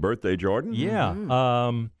 Happy birthday, Jordan. Yeah.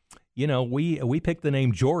 We picked the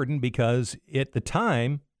name Jordan because at the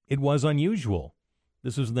time it was unusual.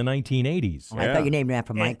 This was in the 1980s. I thought you named him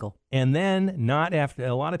after Michael. And then not after.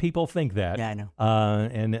 A lot of people think that. Yeah, I know.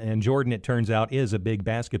 And Jordan, it turns out, is a big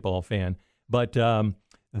basketball fan. But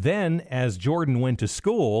then as Jordan went to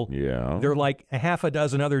school, there were like a half a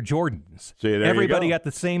dozen other Jordans. See, there Everybody you go. got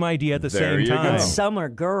the same idea at the There same you time. go. And some are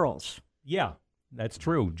girls. Yeah, that's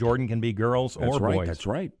true. Jordan can be girls That's or right. boys. That's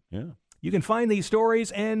right. Yeah. You can find these stories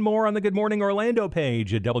and more on the Good Morning Orlando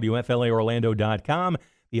page at WFLAOrlando.com.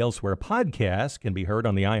 The Elsewhere podcast can be heard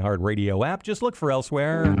on the iHeartRadio app. Just look for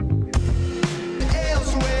Elsewhere.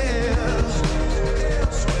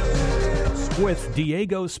 With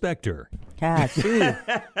Diego Spector. Cassie.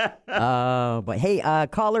 But hey,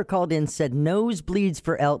 caller called in, said nosebleeds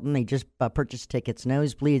for Elton. They just purchased tickets.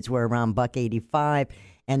 Nosebleeds were around $185,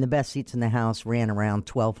 and the best seats in the house ran around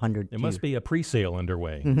 $1,200. There must be a pre-sale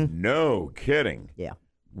underway. Mm-hmm. No kidding. Yeah.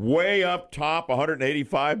 Way up top,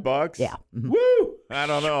 $185. Yeah. Mm-hmm. Woo! I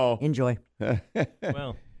don't know. Enjoy.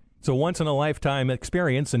 Well, it's a once-in-a-lifetime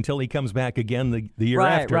experience until he comes back again the year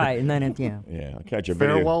after. Right, and then Yeah, I'll catch a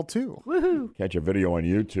video. Farewell, too. Woohoo. Catch a video on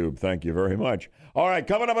YouTube. Thank you very much. All right,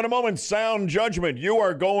 coming up in a moment, Sound Judgment. You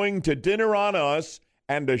are going to dinner on us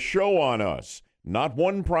and a show on us. Not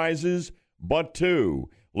one prizes, but two.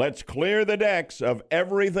 Let's clear the decks of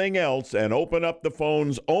everything else and open up the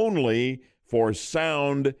phones only for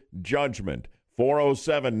Sound Judgment.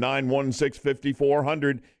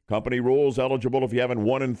 407-916-5400. Company rules, eligible if you haven't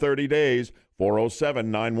won in 30 days.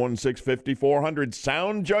 407-916-5400.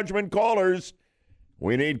 Sound Judgment callers.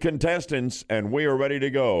 We need contestants, and we are ready to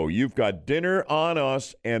go. You've got dinner on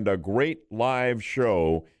us and a great live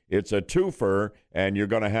show. It's a twofer, and you're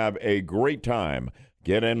going to have a great time.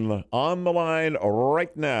 Get in on the line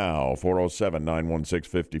right now,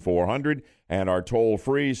 407-916-5400, and our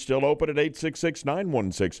toll-free still open at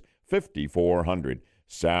 866-916-5400.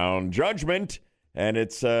 Sound Judgment, and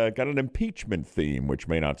it's got an impeachment theme, which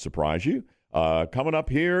may not surprise you. Coming up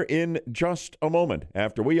here in just a moment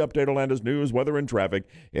after we update Orlando's news, weather, and traffic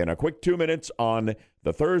in a quick 2 minutes on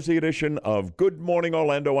the Thursday edition of Good Morning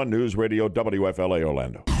Orlando on News Radio WFLA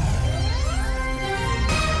Orlando.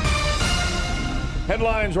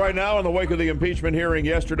 Headlines right now in the wake of the impeachment hearing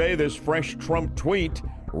yesterday. This fresh Trump tweet.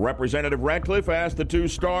 Representative Ratcliffe asked the two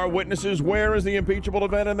star witnesses, where is the impeachable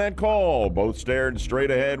event in that call? Both stared straight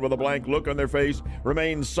ahead with a blank look on their face,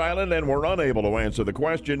 remained silent, and were unable to answer the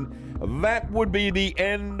question. That would be the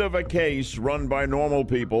end of a case run by normal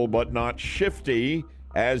people, but not shifty,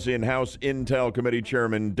 as in House Intel Committee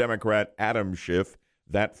Chairman Democrat Adam Schiff.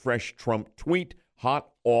 That fresh Trump tweet, hot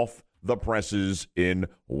off the presses in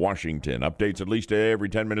Washington. Updates at least every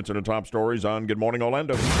 10 minutes in the top stories on Good Morning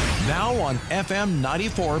Orlando. Now on FM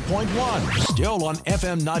 94.1. Still on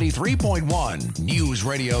FM 93.1. News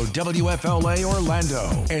Radio WFLA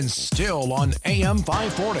Orlando. And still on AM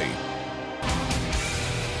 540.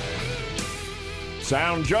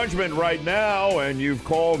 Sound Judgment right now, and you've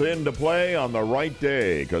called in to play on the right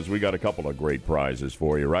day because we got a couple of great prizes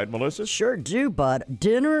for you, right, Melissa? Sure do, bud.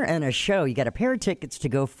 Dinner and a show. You got a pair of tickets to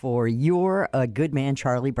go for You're a Good Man,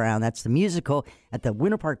 Charlie Brown. That's the musical at the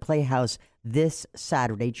Winter Park Playhouse this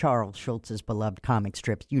Saturday. Charles Schultz's beloved comic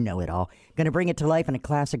strips. You know it all. Going to bring it to life in a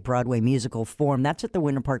classic Broadway musical form. That's at the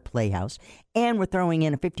Winter Park Playhouse. And we're throwing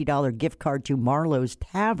in a $50 gift card to Marlowe's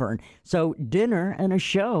Tavern. So dinner and a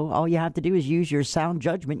show. All you have to do is use your sound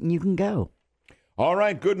judgment and you can go. All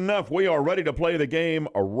right, good enough. We are ready to play the game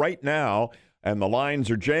right now. And the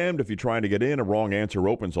lines are jammed. If you're trying to get in, a wrong answer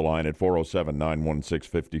opens the line at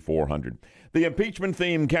 407-916-5400. The impeachment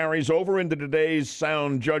theme carries over into today's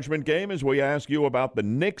Sound Judgment game as we ask you about the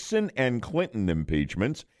Nixon and Clinton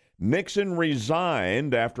impeachments. Nixon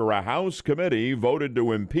resigned after a House committee voted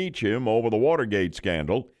to impeach him over the Watergate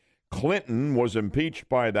scandal. Clinton was impeached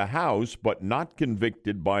by the House but not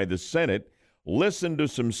convicted by the Senate. listen to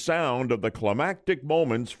some sound of the climactic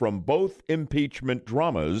moments from both impeachment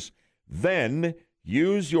dramas, then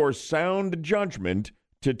use your sound judgment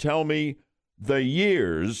to tell me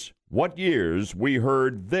what years we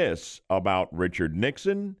heard this about Richard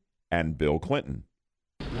Nixon and Bill Clinton.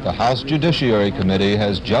 The House Judiciary Committee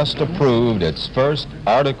has just approved its first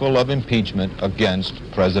article of impeachment against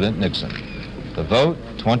President Nixon. The vote,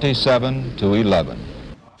 27-11.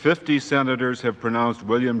 50 senators have pronounced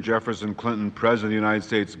William Jefferson Clinton, President of the United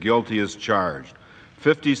States, guilty as charged.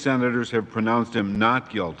 50 senators have pronounced him not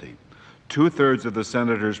guilty. 2/3 of the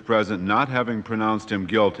senators present not having pronounced him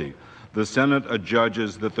guilty. The Senate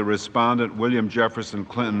adjudges that the respondent, William Jefferson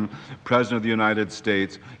Clinton, President of the United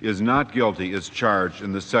States, is not guilty as charged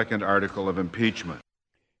in the second article of impeachment.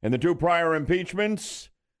 And the two prior impeachments,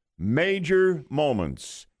 major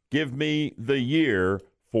moments. Give me the year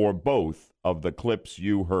for both of the clips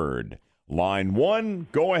you heard. Line one,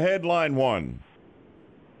 go ahead, line one.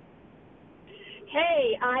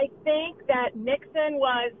 Hey, I think that Nixon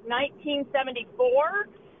was 1974.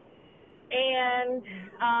 And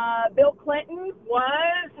Bill Clinton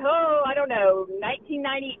was,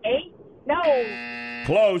 1998? No.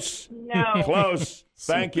 Close. No. Close.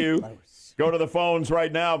 Thank you. Close. Go to the phones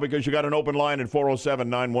right now because you got an open line at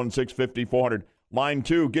 407-916-5400. Line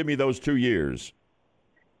two, give me those 2 years.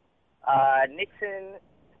 Nixon,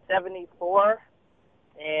 74,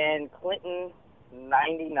 and Clinton,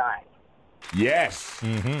 99. Yes,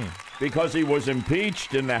 because he was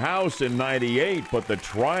impeached in the House in 98, but the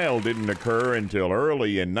trial didn't occur until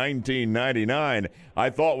early in 1999. I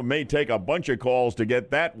thought we may take a bunch of calls to get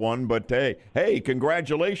that one, but hey,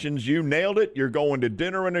 congratulations, you nailed it. You're going to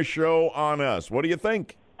dinner and a show on us. What do you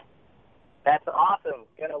think? That's awesome.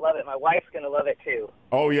 Gonna love it. My wife's gonna love it too.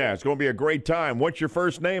 Oh, yeah, it's going to be a great time. What's your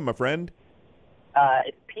first name, my friend?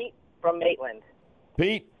 It's Pete from Maitland.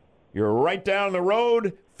 Pete, you're right down the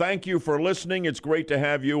road. Thank you for listening. It's great to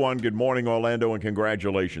have you on Good Morning Orlando, and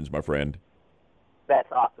congratulations, my friend.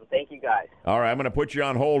 That's awesome. Thank you, guys. All right, I'm going to put you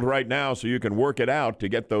on hold right now so you can work it out to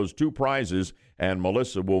get those two prizes, and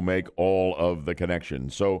Melissa will make all of the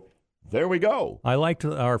connections. So there we go. I liked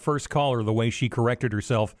our first caller, the way she corrected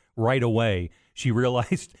herself right away. She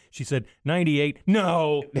realized, she said, 98.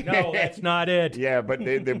 No, that's not it. Yeah, but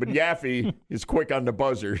Yaffee is quick on the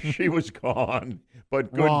buzzer. She was gone,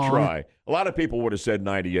 but good try. A lot of people would have said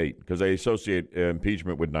 98 because they associate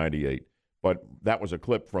impeachment with 98. But that was a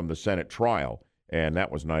clip from the Senate trial, and that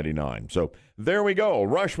was 99. So there we go.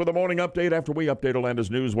 Rush for the morning update after we update Orlando's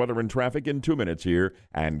news, weather, and traffic in 2 minutes here.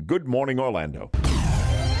 And Good Morning Orlando.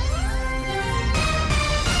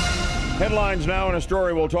 Headlines now and a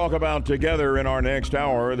story we'll talk about together in our next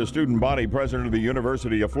hour. The student body president of the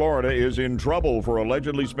University of Florida is in trouble for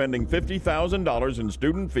allegedly spending $50,000 in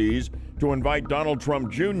student fees to invite Donald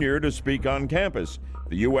Trump Jr. to speak on campus.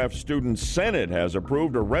 The UF Student Senate has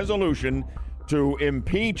approved a resolution to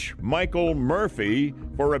impeach Michael Murphy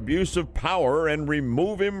for abuse of power and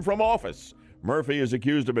remove him from office. Murphy is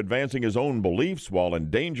accused of advancing his own beliefs while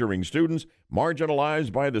endangering students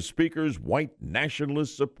marginalized by the speaker's white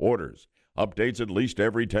nationalist supporters. Updates at least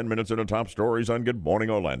every 10 minutes in the top stories on Good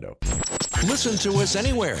Morning Orlando. Listen to us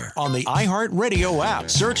anywhere on the iHeartRadio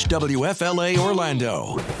app. Search WFLA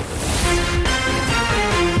Orlando.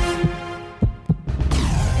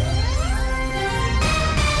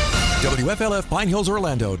 WFLF Pine Hills,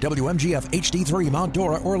 Orlando, WMGF HD3 Mount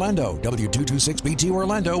Dora, Orlando, W226BT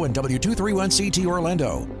Orlando, and W231CT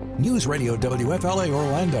Orlando. News Radio WFLA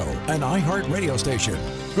Orlando, an iHeart radio station.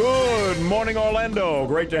 Good morning, Orlando.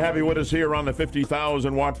 Great to have you with us here on the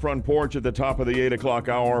 50,000-watt front porch at the top of the 8 o'clock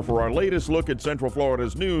hour for our latest look at Central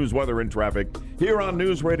Florida's news, weather, and traffic here on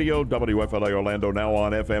News Radio WFLA Orlando, now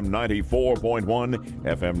on FM 94.1,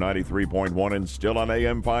 FM 93.1, and still on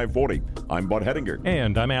AM 540. I'm Bud Hettinger.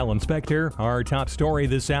 And I'm Alan Spector. Our top story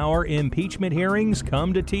this hour, impeachment hearings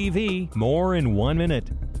come to TV. More in 1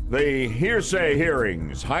 minute. The hearsay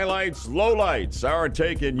hearings, highlights, lowlights, our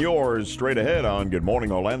take and yours straight ahead on Good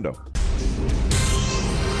Morning Orlando.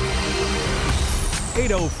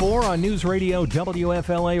 8:04 on News Radio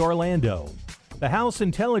WFLA Orlando. The House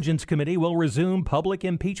Intelligence Committee will resume public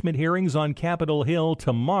impeachment hearings on Capitol Hill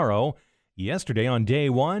tomorrow. Yesterday, on day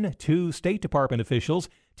one, two State Department officials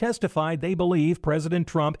testified they believe President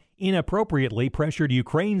Trump inappropriately pressured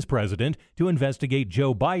Ukraine's president to investigate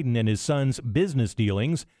Joe Biden and his son's business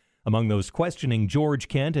dealings. Among those questioning George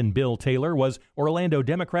Kent and Bill Taylor was Orlando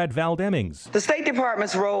Democrat Val Demings. The State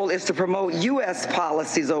Department's role is to promote U.S.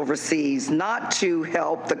 policies overseas, not to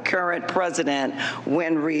help the current president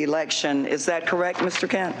win re-election. Is that correct, Mr.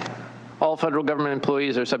 Kent? All federal government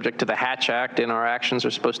employees are subject to the Hatch Act, and our actions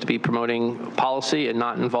are supposed to be promoting policy and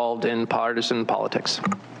not involved in partisan politics.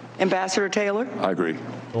 Ambassador Taylor? I agree.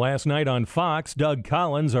 Last night on Fox, Doug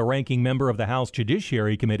Collins, a ranking member of the House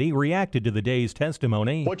Judiciary Committee, reacted to the day's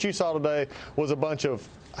testimony. What you saw today was a bunch of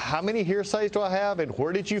how many hearsays do I have, and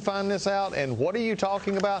where did you find this out, and what are you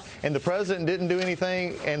talking about, and the president didn't do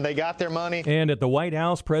anything, and they got their money. And at the White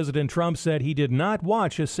House, President Trump said he did not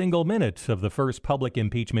watch a single minute of the first public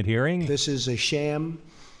impeachment hearing. This is a sham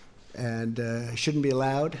and shouldn't be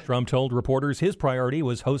allowed. Trump told reporters his priority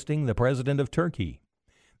was hosting the president of Turkey.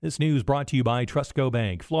 This news brought to you by Trustco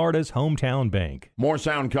Bank, Florida's hometown bank. More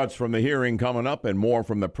sound cuts from the hearing coming up and more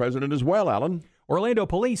from the president as well, Alan. Orlando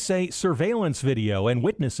police say surveillance video and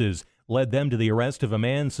witnesses led them to the arrest of a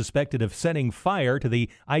man suspected of setting fire to the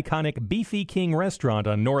iconic Beefy King restaurant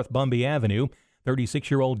on North Bumby Avenue.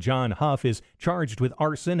 36-year-old John Huff is charged with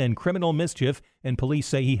arson and criminal mischief, and police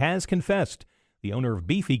say he has confessed. The owner of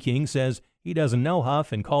Beefy King says he doesn't know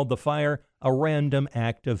Huff and called the fire a random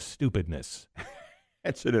act of stupidness.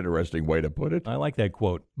 That's an interesting way to put it. I like that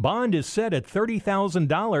quote. Bond is set at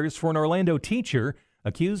 $30,000 for an Orlando teacher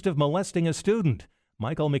accused of molesting a student.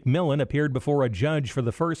 Michael McMillan appeared before a judge for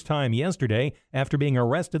the first time yesterday after being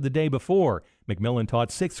arrested the day before. McMillan taught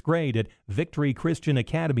 6th grade at Victory Christian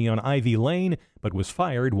Academy on Ivy Lane, but was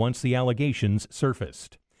fired once the allegations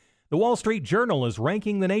surfaced. The Wall Street Journal is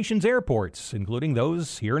ranking the nation's airports, including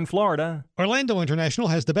those here in Florida. Orlando International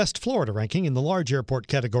has the best Florida ranking in the large airport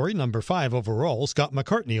category, number 5 overall. Scott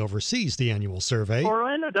McCartney oversees the annual survey.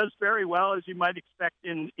 Orlando does very well, as you might expect,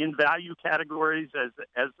 in value categories as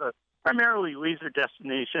a primarily leisure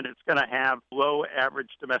destination. It's going to have low average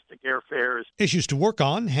domestic airfares. Issues to work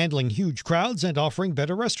on, handling huge crowds and offering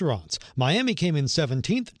better restaurants. Miami came in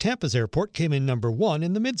 17th. Tampa's airport came in number 1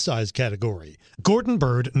 in the midsize category. Gordon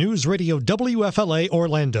Bird, News Radio WFLA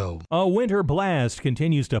Orlando. A winter blast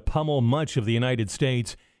continues to pummel much of the United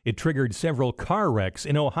States. It triggered several car wrecks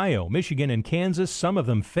in Ohio, Michigan, and Kansas, some of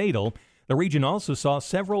them fatal. The region also saw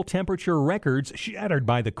several temperature records shattered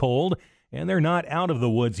by the cold, and they're not out of the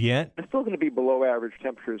woods yet. It's still going to be below average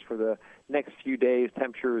temperatures for the next few days.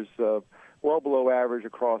 Temperatures well below average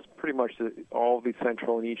across pretty much all of the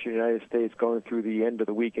central and eastern United States going through the end of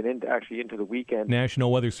the week and into the weekend. National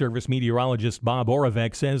Weather Service meteorologist Bob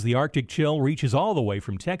Oravec says the Arctic chill reaches all the way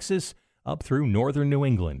from Texas up through northern New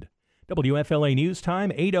England. WFLA News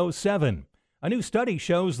Time, 8:07. A new study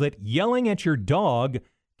shows that yelling at your dog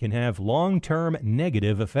can have long-term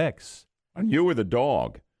negative effects. On you or the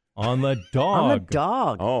dog? On the dog. On the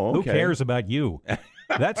dog. Oh, okay. Who cares about you?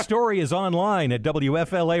 That story is online at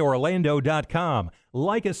WFLAOrlando.com.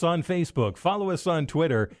 Like us on Facebook. Follow us on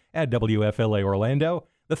Twitter at WFLA Orlando.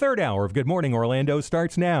 The third hour of Good Morning Orlando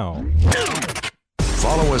starts now.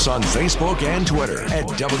 Follow us on Facebook and Twitter at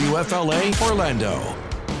WFLA Orlando.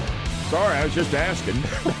 Sorry, I was just asking.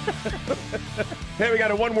 Hey, we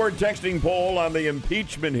got a one-word texting poll on the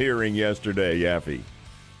impeachment hearing yesterday, Yaffee.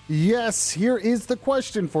 Yes, here is the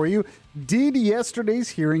question for you. Did yesterday's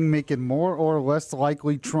hearing make it more or less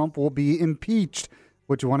likely Trump will be impeached?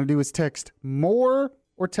 What you want to do is text more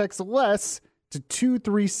or text less to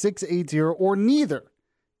 23680 or neither.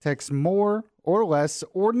 Text more or less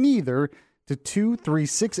or neither to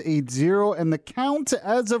 23680. And the count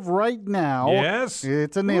as of right now, yes,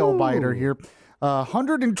 it's a nail biter here.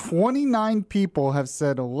 129 people have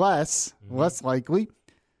said less likely.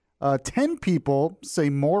 10 people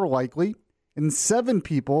say more likely, and 7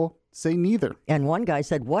 people say neither. And one guy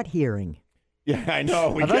said, what hearing? Yeah, I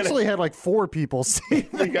know. I've actually had like 4 people say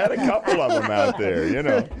we got a couple of them out there, you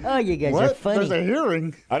know. Oh, you guys are funny. There's a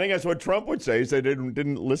hearing. I think that's what Trump would say. He said they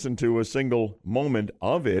didn't listen to a single moment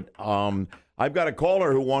of it. I've got a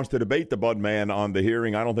caller who wants to debate the Bud Man on the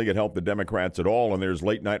hearing. I don't think it helped the Democrats at all, and there's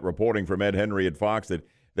late-night reporting from Ed Henry at Fox that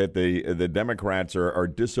the Democrats are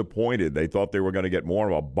disappointed. They thought they were going to get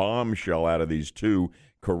more of a bombshell out of these 2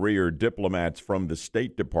 career diplomats from the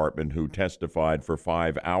State Department who testified for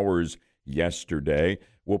 5 hours yesterday.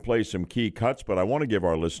 We'll play some key cuts, but I want to give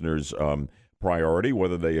our listeners priority,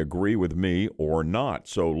 whether they agree with me or not.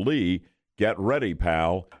 So, Lee, get ready,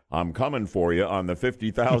 pal. I'm coming for you on the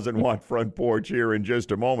 50,000-watt front porch here in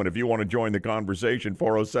just a moment. If you want to join the conversation,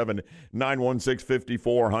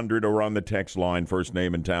 407-916-5400 or on the text line, first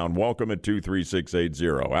name in town. Welcome at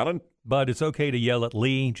 23680. Alan? But it's okay to yell at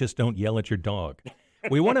Lee. Just don't yell at your dog.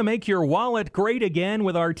 We want to make your wallet great again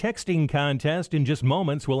with our texting contest. In just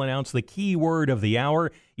moments, we'll announce the keyword of the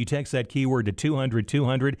hour. You text that keyword to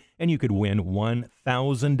 200-200, and you could win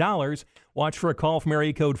 $1,000. Watch for a call from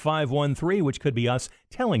area code 513, which could be us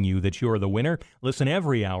telling you that you're the winner. Listen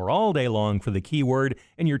every hour, all day long for the keyword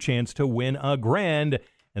and your chance to win $1,000.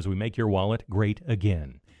 as we make your wallet great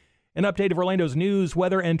again. An update of Orlando's news,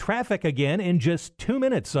 weather, and traffic again in just 2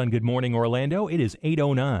 minutes on Good Morning Orlando. It is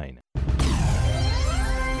 8:09.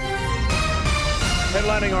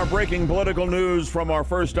 Headlining our breaking political news from our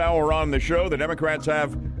first hour on the show, the Democrats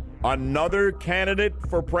have another candidate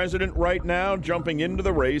for president right now. Jumping into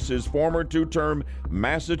the race is former two-term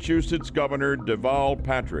Massachusetts Governor Deval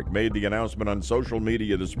Patrick. Made the announcement on social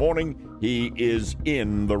media this morning. He is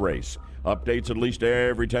in the race. Updates at least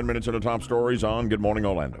every 10 minutes in the top stories on Good Morning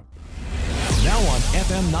Orlando. Now on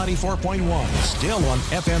FM 94.1, still on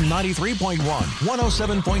FM 93.1,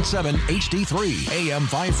 107.7 HD3, AM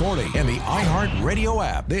 540, and the iHeart Radio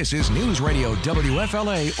app. This is News Radio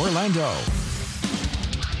WFLA Orlando.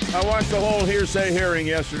 I watched the whole hearsay hearing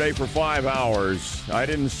yesterday for 5 hours. I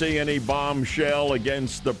didn't see any bombshell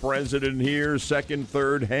against the president here, second,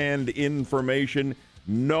 third-hand information,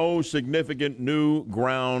 no significant new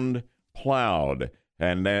ground plowed.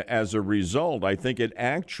 And as a result, I think it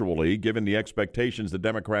actually, given the expectations the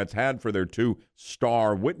Democrats had for their two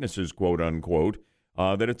star witnesses, quote unquote,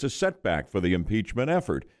 that it's a setback for the impeachment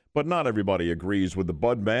effort. But not everybody agrees with the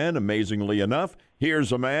Bud man, amazingly enough.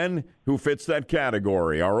 Here's a man who fits that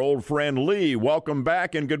category. Our old friend Lee, welcome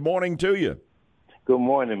back and good morning to you. Good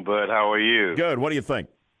morning, Bud. How are you? Good. What do you think?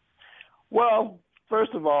 Well,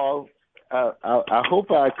 first of all, I hope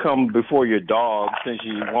I come before your dog, since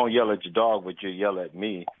you won't yell at your dog, but you yell at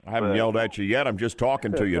me. I haven't yelled at you yet. I'm just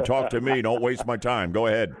talking to you. Talk to me. Don't waste my time. Go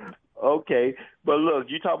ahead. Okay. But look,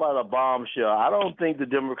 you talk about a bombshell. I don't think the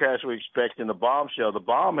Democrats were expecting a bombshell. The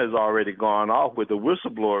bomb has already gone off with the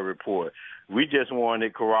whistleblower report. We just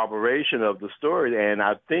wanted corroboration of the story, and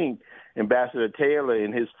I think Ambassador Taylor,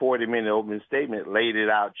 in his 40-minute opening statement, laid it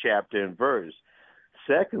out chapter and verse.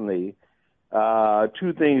 Secondly,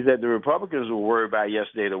 two things that the Republicans were worried about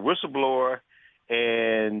yesterday: the whistleblower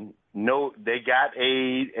and they got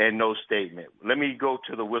aid and no statement. Let me go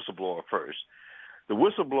to the whistleblower first. The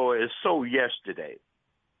whistleblower is so yesterday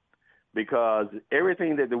because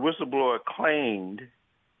everything that the whistleblower claimed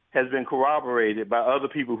has been corroborated by other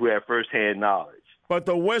people who have firsthand knowledge. But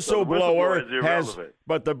the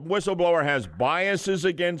whistleblower has biases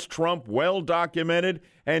against Trump, well documented,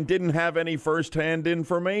 and didn't have any firsthand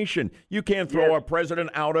information. You can't throw a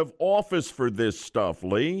president out of office for this stuff,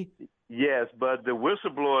 Lee. Yes, but the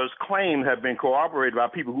whistleblower's claim have been corroborated by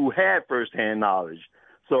people who had firsthand knowledge.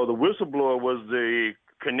 So the whistleblower was the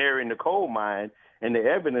canary in the coal mine, and the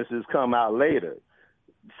evidence has come out later.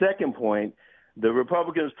 Second point, the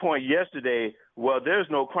Republicans' point yesterday, well, there's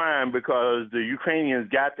no crime because the Ukrainians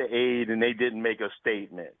got the aid and they didn't make a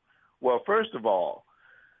statement. Well, first of all,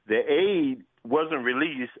 the aid wasn't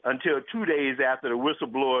released until 2 days after the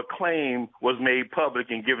whistleblower claim was made public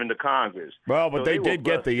and given to Congress. Well, but they did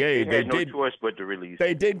get the aid. They had no choice but to release it.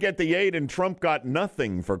 They did get the aid, and Trump got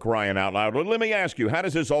nothing, for crying out loud. Let me ask you, how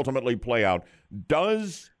does this ultimately play out?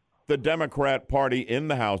 Does the Democrat Party in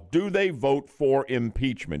the House, do they vote for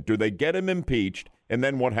impeachment? Do they get him impeached, and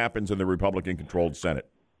then what happens in the Republican-controlled Senate?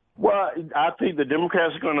 Well, I think the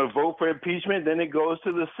Democrats are going to vote for impeachment, then it goes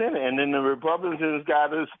to the Senate, and then the Republicans got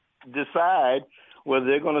to decide whether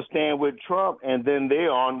they're going to stand with Trump, and then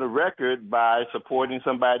they're on the record by supporting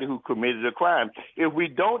somebody who committed a crime. If we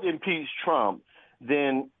don't impeach Trump,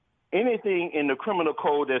 then anything in the criminal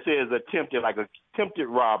code that says attempted, like attempted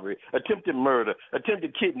robbery, attempted murder,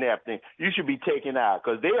 attempted kidnapping, you should be taken out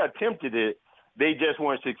because they attempted it. They just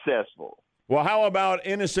weren't successful. Well, how about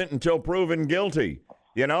innocent until proven guilty?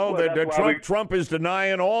 You know, Trump is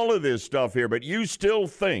denying all of this stuff here, but you still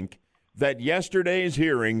think that yesterday's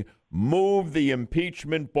hearing moved the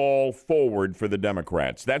impeachment ball forward for the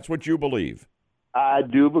Democrats. That's what you believe? I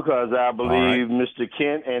do, because I believe Mr.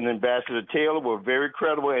 Kent and Ambassador Taylor were very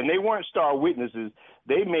credible, and they weren't star witnesses.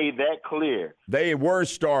 They made that clear. They were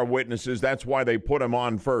star witnesses. That's why they put them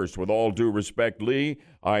on first. With all due respect, Lee,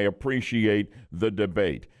 I appreciate the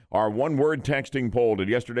debate. Our one-word texting poll, did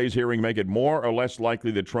yesterday's hearing make it more or less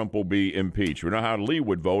likely that Trump will be impeached? We know how Lee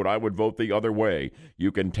would vote. I would vote the other way.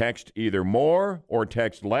 You can text either more or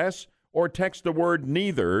text less or text the word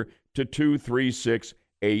neither to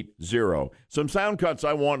 23680. Some sound cuts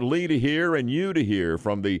I want Lee to hear and you to hear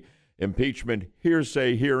from the impeachment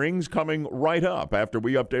hearsay hearings coming right up after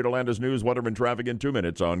we update Orlando's news, weather, and traffic in 2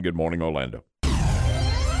 minutes on Good Morning Orlando.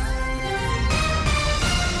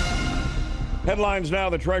 Headlines now.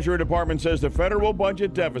 The Treasury Department says the federal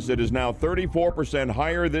budget deficit is now 34%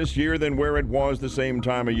 higher this year than where it was the same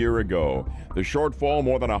time a year ago. The shortfall,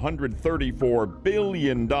 more than $134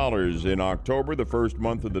 billion in October, the first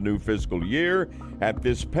month of the new fiscal year. At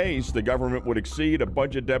this pace, the government would exceed a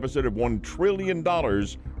budget deficit of $1 trillion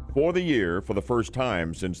for the year for the first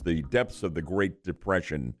time since the depths of the Great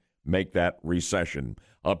Depression make that recession.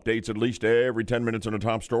 Updates at least every 10 minutes on the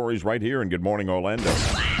top stories right here in Good Morning Orlando.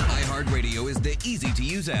 iHeartRadio is the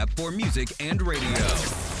easy-to-use app for music and radio.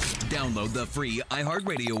 Download the free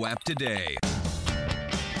iHeartRadio app today.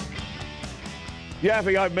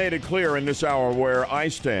 Yaffee, I've made it clear in this hour where I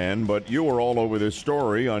stand, but you were all over this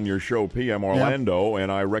story on your show PM Orlando,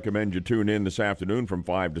 and I recommend you tune in this afternoon from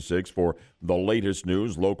 5 to 6 for the latest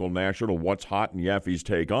news, local, national, what's hot, and Yaffee's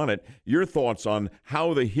take on it. Your thoughts on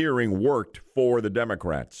how the hearing worked for the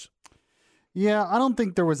Democrats? Yeah, I don't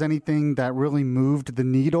think there was anything that really moved the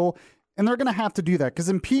needle, and they're going to have to do that because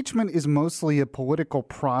impeachment is mostly a political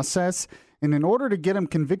process. And in order to get him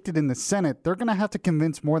convicted in the Senate, they're going to have to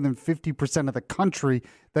convince more than 50% of the country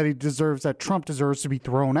that Trump deserves to be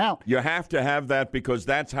thrown out. You have to have that because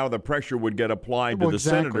that's how the pressure would get applied to the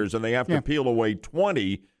senators, and they have to peel away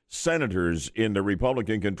 20 senators in the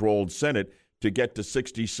Republican-controlled Senate to get to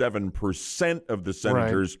 67% of the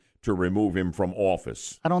senators to remove him from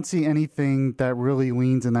office. I don't see anything that really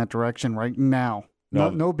leans in that direction right now.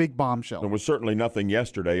 No big bombshell. There was certainly nothing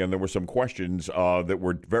yesterday, and there were some questions that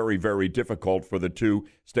were very, very difficult for the two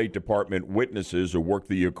State Department witnesses who worked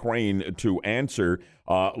the Ukraine to answer.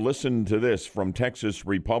 Listen to this from Texas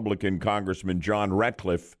Republican Congressman John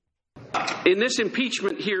Ratcliffe. In this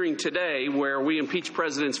impeachment hearing today, where we impeach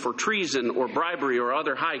presidents for treason or bribery or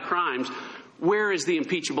other high crimes, where is the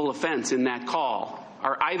impeachable offense in that call?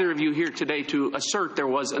 Are either of you here today to assert there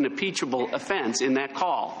was an impeachable offense in that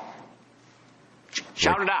call?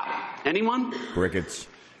 Shout it out. Anyone? Crickets.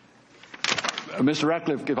 Mr.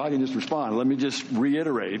 Ratcliffe, if I can just respond, let me just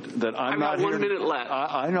reiterate that I'm not here. I've got 1 minute left.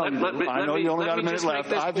 I know. I know you only got a minute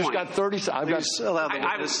left. I've just got 30 seconds.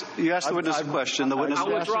 You asked the witness a question. The witness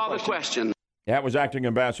I'll withdraw the question. That was Acting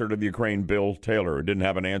Ambassador to the Ukraine, Bill Taylor, who didn't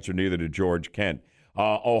have an answer, neither did George Kent.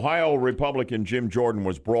 Ohio Republican Jim Jordan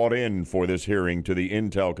was brought in for this hearing to the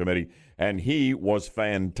Intel Committee, and he was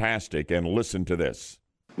fantastic. And listen to this.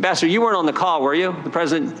 Ambassador, you weren't on the call, were you?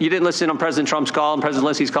 You didn't listen on President Trump's call and President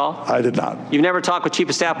Zelensky's call? I did not. You've never talked with Chief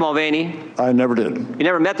of Staff Mulvaney? I never did. You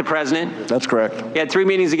never met the president? That's correct. You had 3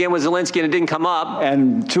 meetings again with Zelensky and it didn't come up.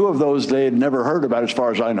 And 2 of those they had never heard about as far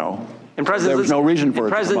as I know. And President there was no reason for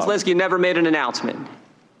it President Zelensky never made an announcement.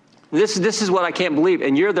 This is what I can't believe,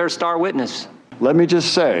 and you're their star witness. Let me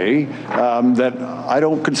just say that I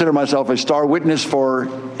don't consider myself a star witness for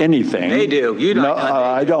anything. They do. You don't. No,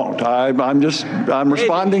 I don't. I'm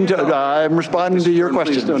responding to your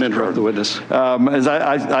question. Please don't interrupt the witness. As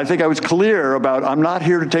I think I was clear about, I'm not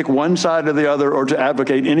here to take one side or the other or to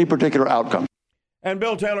advocate any particular outcome. And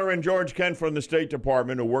Bill Taylor and George Kent from the State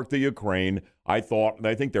Department who worked the Ukraine, I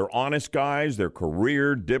think they're honest guys. They're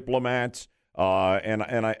career diplomats, and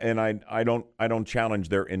I don't challenge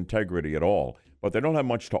their integrity at all. But they don't have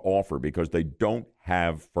much to offer because they don't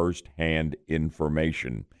have firsthand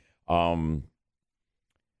information. The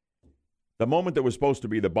moment that was supposed to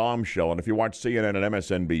be the bombshell, and if you watch CNN and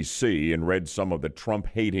MSNBC and read some of the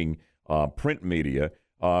Trump-hating print media,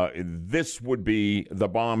 this would be the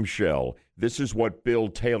bombshell. This is what Bill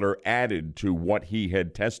Taylor added to what he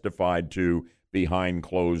had testified to behind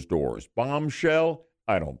closed doors. Bombshell?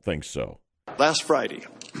 I don't think so. Last Friday,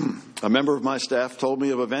 a member of my staff told me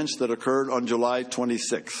of events that occurred on July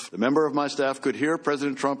 26th. The member of my staff could hear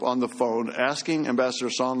President Trump on the phone asking Ambassador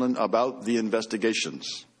Sondland about the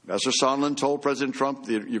investigations. Ambassador Sondland told President Trump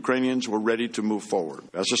the Ukrainians were ready to move forward.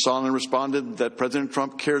 Ambassador Sondland responded that President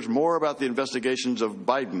Trump cares more about the investigations of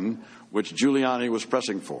Biden, which Giuliani was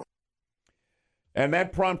pressing for. And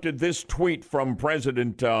that prompted this tweet from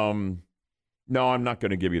President No, I'm not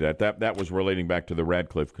going to give you that. That was relating back to the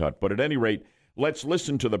Radcliffe cut. But at any rate, let's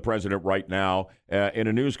listen to the president right now. In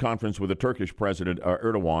a news conference with the Turkish President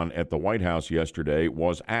Erdogan at the White House yesterday,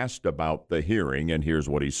 was asked about the hearing, and here's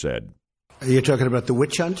what he said. Are you talking about the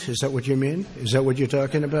witch hunt? Is that what you mean? Is that what you're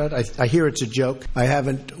talking about? I hear it's a joke. I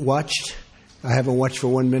haven't watched for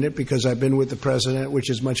 1 minute because I've been with the president, which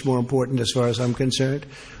is much more important as far as I'm concerned.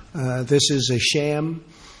 This is a sham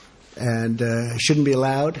and shouldn't be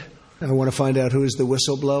allowed. I want to find out who is the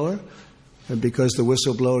whistleblower, because the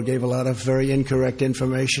whistleblower gave a lot of very incorrect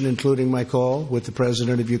information, including my call with the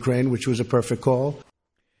president of Ukraine, which was a perfect call.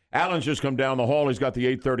 Alan's just come down the hall. He's got the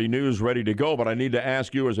 8:30 news ready to go, but I need to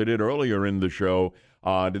ask you, as I did earlier in the show,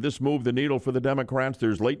 did this move the needle for the Democrats?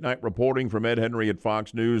 There's late-night reporting from Ed Henry at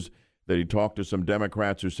Fox News that he talked to some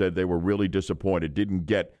Democrats who said they were really disappointed, didn't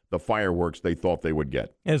get the fireworks they thought they would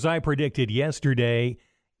get. As I predicted yesterday,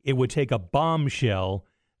 it would take a bombshell,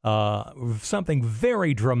 something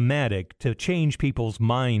very dramatic to change people's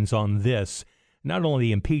minds on this. not only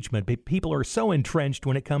the impeachment, but people are so entrenched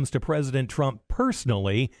when it comes to President Trump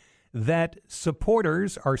personally that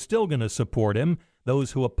supporters are still going to support him.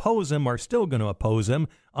 Those who oppose him are still going to oppose him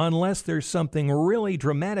unless there's something really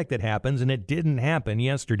dramatic that happens, and it didn't happen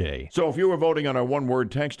yesterday. So if you were voting on a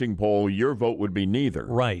one-word texting poll, your vote would be neither.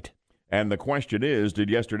 Right. And the question is, did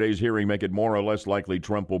yesterday's hearing make it more or less likely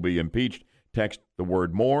Trump will be impeached? Text the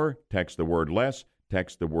word more, text the word less,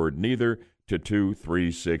 text the word neither to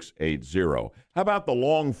 23680. How about the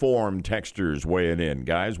long-form texters weighing in,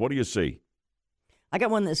 guys? What do you see? I got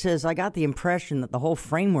one that says, I got the impression that the whole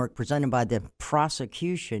framework presented by the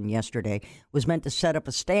prosecution yesterday was meant to set up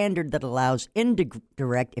a standard that allows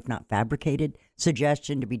indirect, if not fabricated,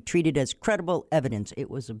 suggestion to be treated as credible evidence. It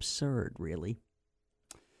was absurd, really.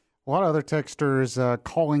 A lot of other texters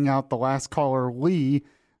calling out the last caller, Lee,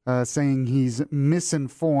 saying he's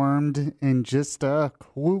misinformed and just a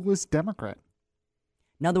clueless Democrat.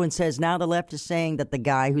 Another one says, now the left is saying that the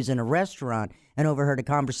guy who's in a restaurant and overheard a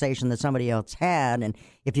conversation that somebody else had, and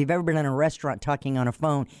if you've ever been in a restaurant talking on a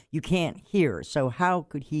phone, you can't hear. So how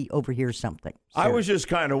could he overhear something? I was just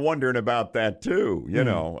kind of wondering about that, too. You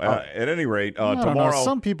know, at any rate, tomorrow.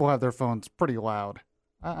 Some people have their phones pretty loud.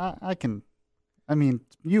 I mean,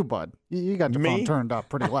 you, bud. You got your phone turned up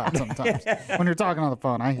pretty loud sometimes. When you're talking on the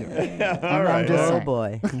phone, I hear it. All right. Oh,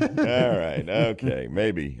 boy. All right. Okay.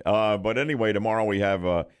 Maybe. But anyway, tomorrow we have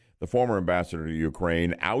the former ambassador to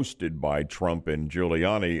Ukraine ousted by Trump and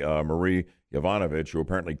Giuliani, Marie Yovanovitch, who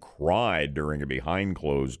apparently cried during a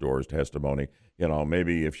behind-closed-doors testimony. You know,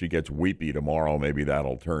 maybe if she gets weepy tomorrow, maybe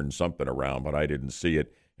that'll turn something around, but I didn't see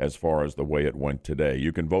it as far as the way it went today.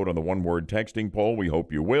 You can vote on the one-word texting poll. We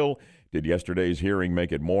hope you will. Did yesterday's hearing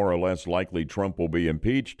make it more or less likely Trump will be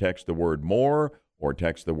impeached? Text the word more, or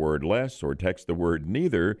text the word less, or text the word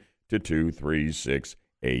neither to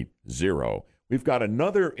 23680. We've got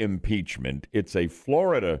another impeachment. It's a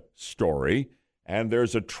Florida story, and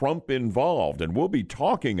there's a Trump involved, and we'll be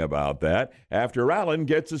talking about that after Alan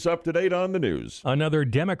gets us up to date on the news. Another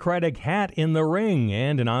Democratic hat in the ring,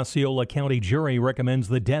 and an Osceola County jury recommends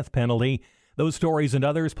the death penalty. Those stories and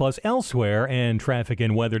others, plus elsewhere, and traffic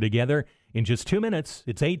and weather together in just 2 minutes.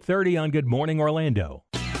 It's 8:30 on Good Morning Orlando.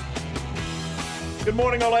 Good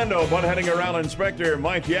morning, Orlando. Bud-Headinger, Alan Spector,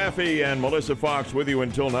 Mike Yaffee, and Melissa Fox with you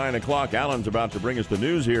until 9 o'clock. Alan's about to bring us the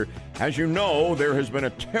news here. As you know, there has been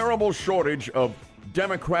a terrible shortage of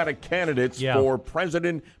Democratic candidates for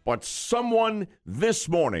president, but someone this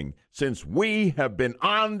morning, since we have been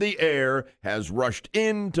on the air, has rushed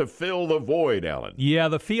in to fill the void, Alan. Yeah,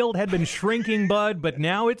 the field had been shrinking, Bud, but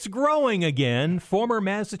now it's growing again. Former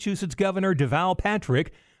Massachusetts Governor Deval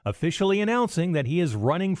Patrick officially announcing that he is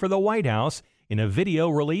running for the White House. In a video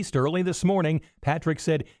released early this morning, Patrick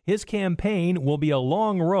said his campaign will be a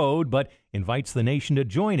long road, but invites the nation to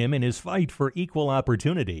join him in his fight for equal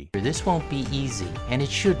opportunity. This won't be easy, and it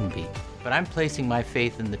shouldn't be. But I'm placing my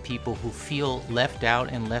faith in the people who feel left out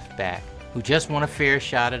and left back, who just want a fair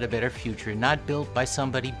shot at a better future, not built by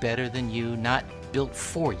somebody better than you, not built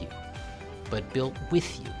for you, but built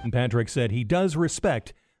with you. Patrick said he does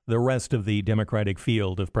respect the rest of the Democratic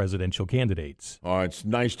field of presidential candidates. Oh, it's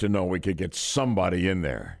nice to know we could get somebody in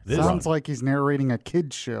there. Sounds like he's narrating a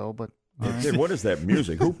kid's show, but... Dude, what is that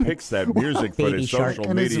music? Who picks that music for his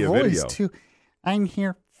social media and his voice video? Too. I'm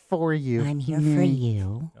here for you. I'm here for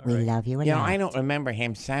you. We love you a lot. I don't remember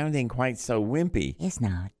him sounding quite so wimpy. It's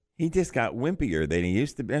not. He just got wimpier than he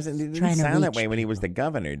used to be. He didn't sound that way when he was the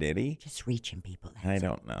governor, did he? Just reaching people. I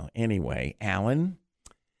don't know. Anyway, Alan?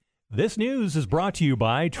 This news is brought to you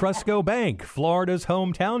by Trusco Bank, Florida's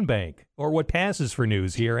hometown bank, or what passes for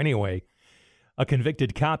news here anyway. A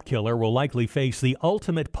convicted cop killer will likely face the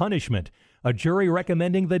ultimate punishment, a jury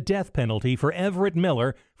recommending the death penalty for Everett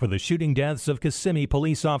Miller for the shooting deaths of Kissimmee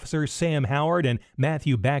police officers Sam Howard and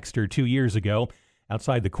Matthew Baxter 2 years ago.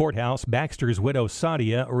 Outside the courthouse, Baxter's widow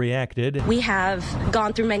Sadia reacted. We have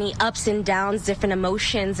gone through many ups and downs, different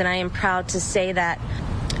emotions, and I am proud to say that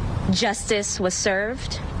justice was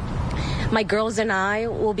served. My girls and I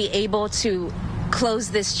will be able to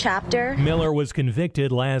close this chapter. Miller was convicted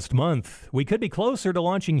last month. We could be closer to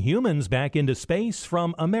launching humans back into space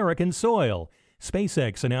from American soil.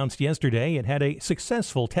 SpaceX announced yesterday it had a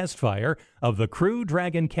successful test fire of the Crew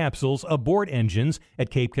Dragon capsule's abort engines at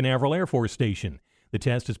Cape Canaveral Air Force Station. The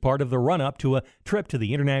test is part of the run-up to a trip to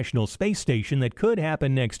the International Space Station that could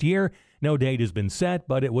happen next year. No date has been set,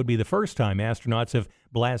 but it would be the first time astronauts have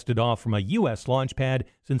blasted off from a U.S. launch pad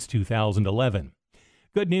since 2011.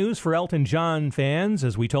 Good news for Elton John fans.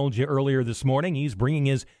 As we told you earlier this morning, he's bringing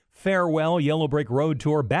his farewell Yellow Brick Road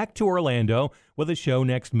tour back to Orlando with a show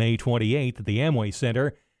next May 28th at the Amway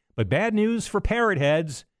Center. But bad news for Parrot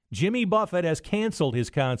heads. Jimmy Buffett has canceled his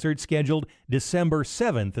concert scheduled December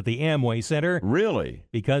 7th at the Amway Center. Really?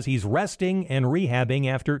 Because he's resting and rehabbing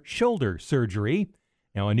after shoulder surgery.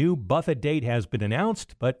 Now, a new Buffett date has been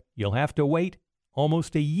announced, but you'll have to wait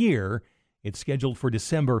almost a year. It's scheduled for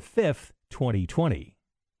December 5th, 2020.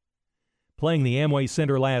 Playing the Amway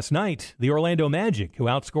Center last night, the Orlando Magic, who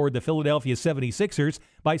outscored the Philadelphia 76ers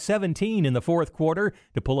by 17 in the fourth quarter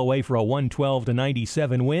to pull away for a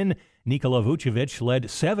 112-97 win. Nikola Vucevic led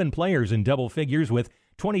 7 players in double figures with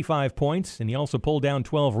 25 points, and he also pulled down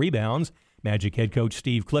 12 rebounds. Magic head coach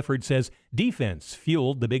Steve Clifford says defense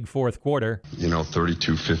fueled the big fourth quarter.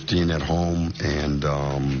 32-15 at home, and,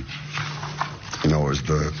 it was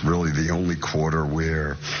really the only quarter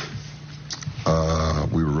where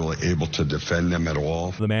we were really able to defend them at all.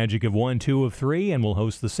 The Magic have won 2 of 3 and will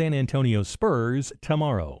host the San Antonio Spurs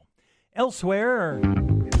tomorrow. Elsewhere.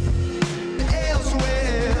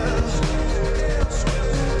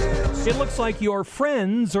 It looks like your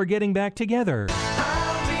friends are getting back together.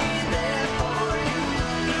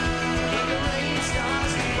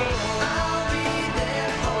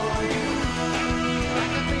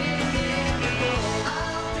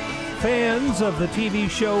 Fans of the TV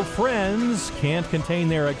show Friends can't contain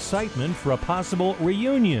their excitement for a possible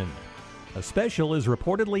reunion. A special is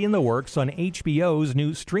reportedly in the works on HBO's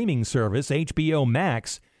new streaming service, HBO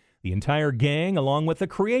Max. The entire gang, along with the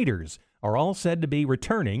creators, are all said to be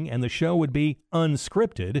returning, and the show would be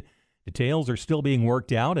unscripted. Details are still being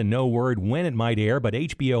worked out, and no word when it might air, but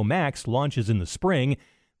HBO Max launches in the spring.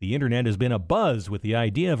 The internet has been abuzz with the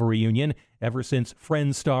idea of a reunion ever since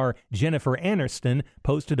Friends star Jennifer Aniston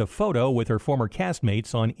posted a photo with her former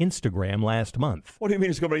castmates on Instagram last month. What do you mean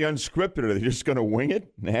it's going to be unscripted? Are they just going to wing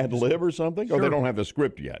it and ad lib or something? Sure. Or they don't have the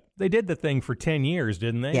script yet? They did the thing for 10 years,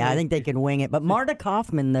 didn't they? Yeah, I think they can wing it. But Marta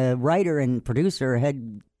Kaufman, the writer and producer,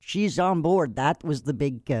 she's on board. That was the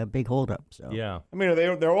big holdup. So yeah, I mean,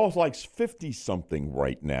 they're all like 50-something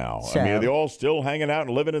right now. So, I mean, are they all still hanging out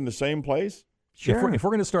and living in the same place? Sure. If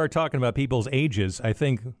we're going to start talking about people's ages, I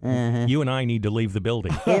think you and I need to leave the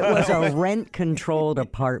building. It was a rent-controlled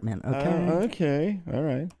apartment, okay? Okay, all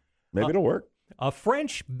right. Maybe it'll work. A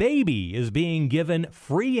French baby is being given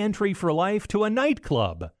free entry for life to a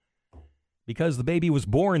nightclub because the baby was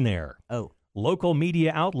born there. Oh. Local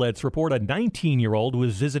media outlets report a 19-year-old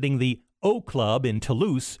was visiting the O Club in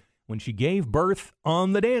Toulouse when she gave birth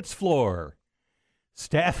on the dance floor.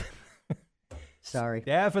 Staff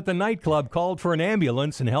at the nightclub called for an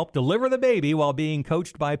ambulance and helped deliver the baby while being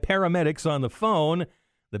coached by paramedics on the phone.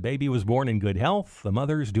 The baby was born in good health. The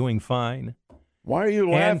mother's doing fine. Why are you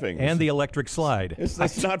laughing? And the electric slide.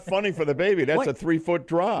 That's not funny for the baby. That's a 3-foot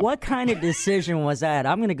drop. What kind of decision was that?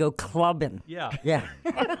 I'm going to go clubbing. Yeah.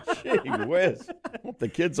 Gee whiz. Hope the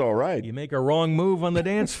kid's all right. You make a wrong move on the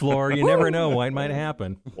dance floor, you never know what might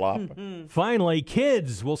happen. Flop. Finally,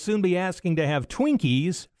 kids will soon be asking to have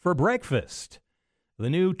Twinkies for breakfast. The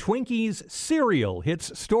new Twinkies cereal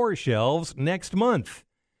hits store shelves next month.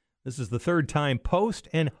 This is the third time Post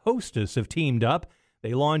and Hostess have teamed up.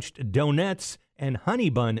 They launched Donuts and Honey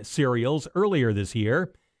Bun cereals earlier this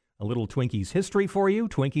year. A little Twinkies history for you.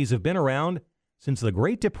 Twinkies have been around since the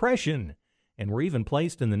Great Depression and were even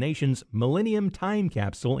placed in the nation's Millennium Time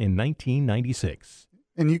Capsule in 1996.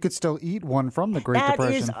 And you could still eat one from the Great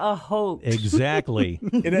Depression. That is a hoax. Exactly.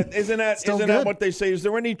 Isn't that what they say? Is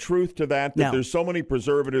there any truth to that? That No. there's so many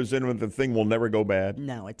preservatives in it, the thing will never go bad?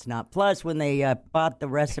 No, it's not. Plus, when they bought the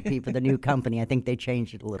recipe for the new company, I think they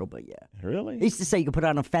changed it a little bit, yeah. Really? They used to say you could put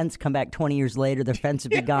on a fence, come back 20 years later, the fence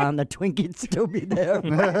would be gone, the Twinkie'd still be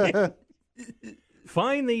there.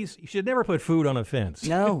 Find these. You should never put food on a fence.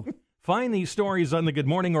 No. Find these stories on the Good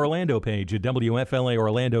Morning Orlando page at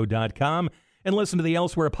WFLAOrlando.com. And listen to the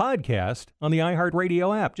Elsewhere podcast on the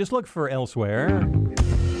iHeartRadio app. Just look for Elsewhere.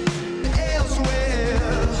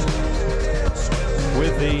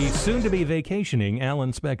 With the soon-to-be vacationing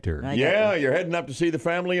Alan Spector. Yeah, you're heading up to see the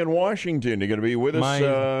family in Washington. You're going to be with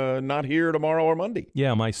us not here tomorrow or Monday.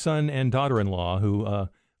 Yeah, my son and daughter-in-law who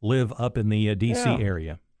live up in the D.C.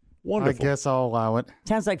 area. Wonderful. I guess I'll allow it.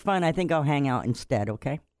 Sounds like fun. I think I'll hang out instead,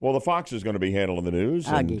 okay? Well, the Fox is going to be handling the news.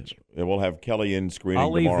 I'll and get you. We'll have Kelly in screening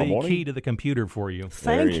I'll leave tomorrow the morning. key to the computer for you.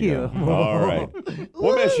 Thank you. Go. All right.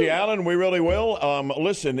 We'll miss you, Alan. We really will.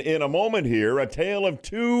 Listen, in a moment here, a tale of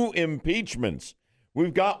 2 impeachments.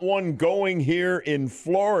 We've got one going here in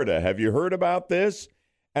Florida. Have you heard about this?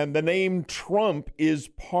 And the name Trump is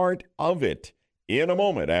part of it. In a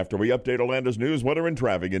moment, after we update Orlando's news, weather, and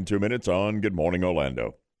traffic in 2 minutes on Good Morning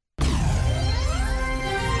Orlando.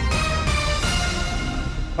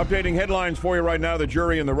 Updating headlines for you right now. The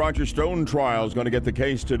jury in the Roger Stone trial is going to get the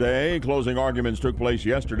case today. Closing arguments took place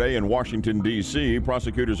yesterday in Washington, D.C.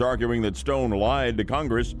 Prosecutors arguing that Stone lied to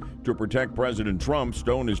Congress to protect President Trump.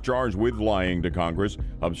 Stone is charged with lying to Congress,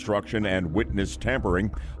 obstruction, and witness tampering.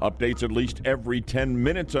 Updates at least every 10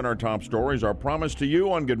 minutes on our top stories are promised to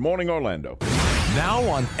you on Good Morning Orlando. Now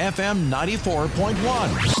on FM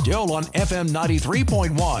 94.1. Still on FM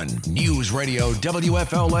 93.1. News Radio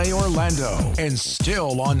WFLA Orlando. And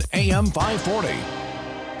still on AM 540.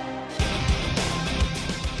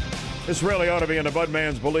 This really ought to be in the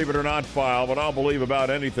Budman's Believe It or Not file, but I'll believe about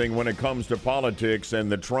anything when it comes to politics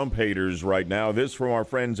and the Trump haters right now. This from our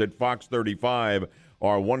friends at Fox 35,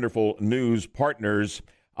 our wonderful news partners.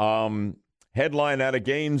 Headline out of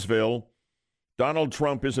Gainesville. Donald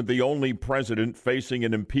Trump isn't the only president facing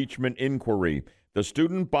an impeachment inquiry. The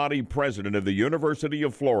student body president of the University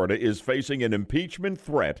of Florida is facing an impeachment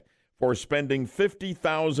threat for spending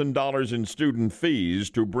 $50,000 in student fees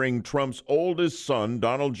to bring Trump's oldest son,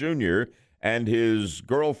 Donald Jr., and his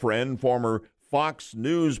girlfriend, former Fox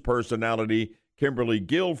News personality Kimberly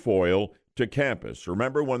Guilfoyle, to campus.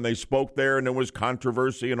 Remember when they spoke there and there was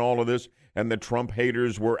controversy and all of this, and the Trump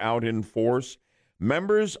haters were out in force?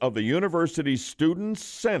 Members of the university's Student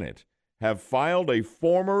Senate have filed a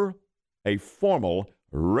formal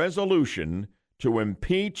resolution to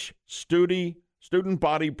impeach student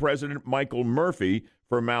body president Michael Murphy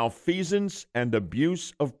for malfeasance and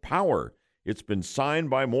abuse of power. It's been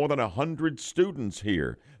signed by more than 100 students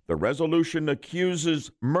here. The resolution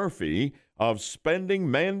accuses Murphy of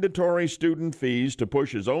spending mandatory student fees to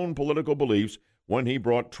push his own political beliefs when he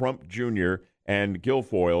brought Trump Jr. and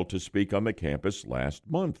Guilfoyle to speak on the campus last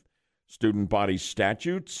month. Student body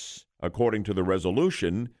statutes, according to the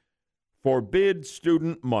resolution, forbid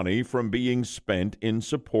student money from being spent in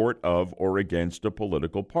support of or against a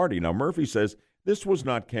political party. Now, Murphy says this was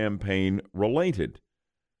not campaign related.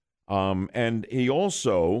 And he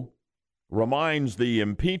also reminds the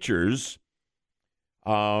impeachers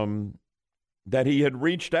that he had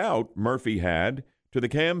reached out, Murphy had, to the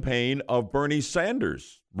campaign of Bernie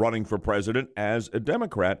Sanders, running for president as a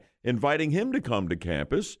Democrat, inviting him to come to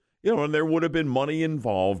campus. And there would have been money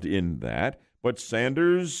involved in that. But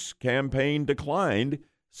Sanders' campaign declined,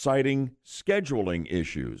 citing scheduling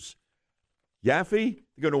issues. Yaffee,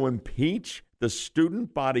 they're going to impeach the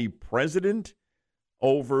student body president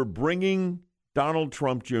over bringing Donald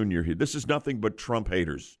Trump Jr. here. This is nothing but Trump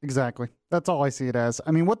haters. Exactly. That's all I see it as.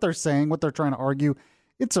 I mean, what they're saying, what they're trying to argue,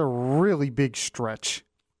 it's a really big stretch.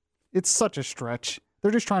 It's such a stretch.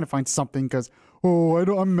 They're just trying to find something because,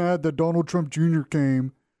 I'm mad that Donald Trump Jr.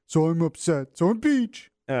 came, so I'm upset. So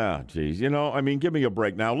impeach. Ah, geez. Give me a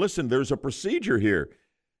break. Now, listen, there's a procedure here.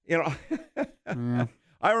 Yeah.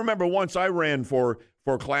 I remember once I ran for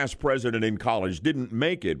class president in college, didn't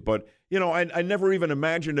make it, but, I never even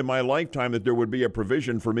imagined in my lifetime that there would be a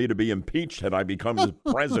provision for me to be impeached had I become the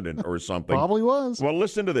president or something. Probably was. Well,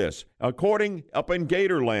 listen to this. Up in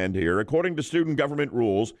Gatorland here, according to student government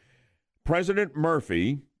rules, President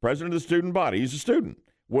Murphy, president of the student body, he's a student,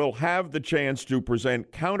 will have the chance to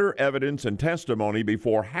present counter evidence and testimony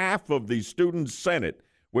before half of the student senate,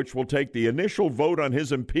 which will take the initial vote on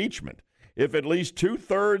his impeachment. If at least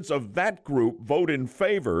 2/3 of that group vote in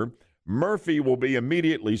favor, Murphy will be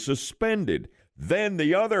immediately suspended. Then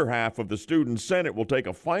the other half of the student senate will take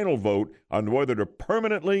a final vote on whether to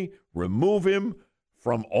permanently remove him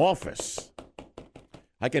from office.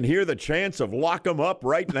 I can hear the chants of lock him up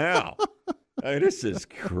right now. This is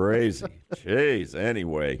crazy. Jeez.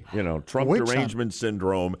 Anyway, Trump derangement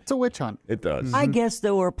syndrome. It's a witch hunt. It does. Mm-hmm. I guess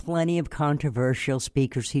there were plenty of controversial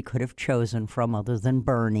speakers he could have chosen from other than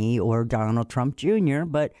Bernie or Donald Trump Jr.,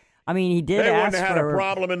 but he did They ask wouldn't have had a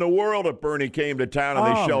problem in the world if Bernie came to town and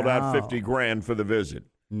they shelled out $50,000 for the visit.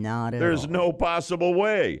 Not at There's all. no possible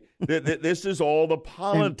way. This is all the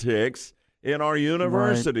politics in our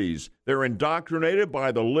universities. Right. They're indoctrinated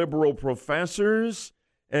by the liberal professors,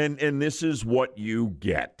 and this is what you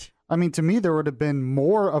get. To me, there would have been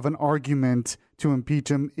more of an argument to impeach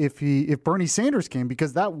him if Bernie Sanders came,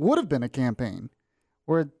 because that would have been a campaign.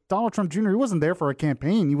 Where Donald Trump Jr., he wasn't there for a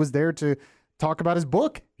campaign. He was there to talk about his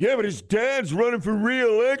book. Yeah, but his dad's running for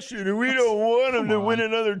re-election, and we don't want him to win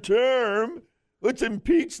another term. Let's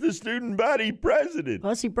impeach the student body president.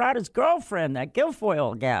 Plus, he brought his girlfriend, that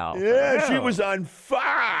Guilfoyle gal. Yeah, she was on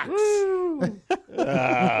Fox.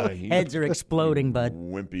 Heads are exploding, bud.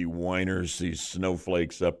 Wimpy whiners, these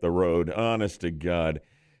snowflakes up the road. Honest to God.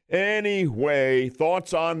 Anyway,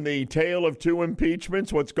 thoughts on the tale of two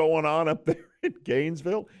impeachments? What's going on up there in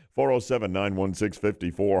Gainesville?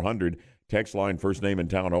 407-916-5400. Text line, first name in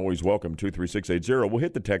town, always welcome, 23680. We'll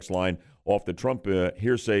hit the text line off the Trump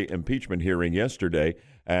hearsay impeachment hearing yesterday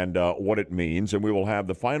and what it means. And we will have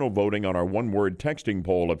the final voting on our one-word texting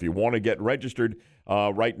poll. If you want to get registered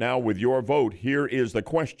right now with your vote, here is the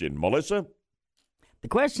question. Melissa? The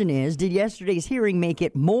question is, did yesterday's hearing make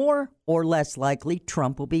it more or less likely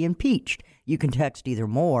Trump will be impeached? You can text either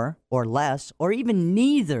more or less or even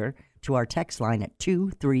neither to our text line at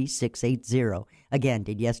 23680. Again,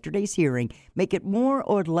 did yesterday's hearing make it more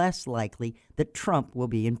or less likely that Trump will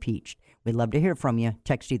be impeached? We'd love to hear from you.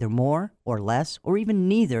 Text either more or less or even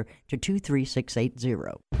neither to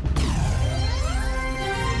 23680.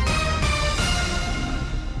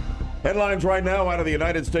 Headlines right now out of the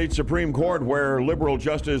United States Supreme Court, where liberal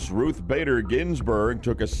Justice Ruth Bader Ginsburg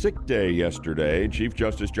took a sick day yesterday. Chief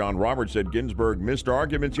Justice John Roberts said Ginsburg missed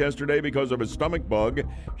arguments yesterday because of a stomach bug.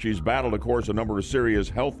 She's battled, of course, a number of serious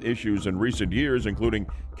health issues in recent years, including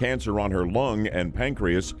cancer on her lung and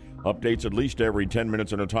pancreas. Updates at least every 10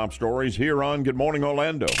 minutes in the top stories here on Good Morning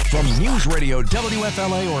Orlando. From News Radio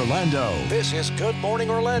WFLA Orlando, this is Good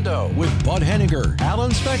Morning Orlando with Bud Henninger,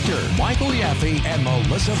 Alan Spector, Michael Yaffee, and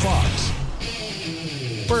Melissa Fox.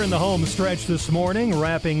 We're in the home stretch this morning,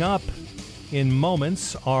 wrapping up in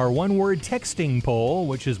moments our one-word texting poll,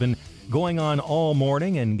 which has been going on all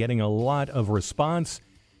morning and getting a lot of response.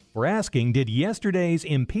 We're asking, did yesterday's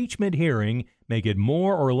impeachment hearing make it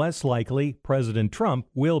more or less likely President Trump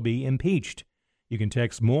will be impeached? You can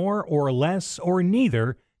text more or less or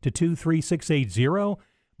neither to 23680.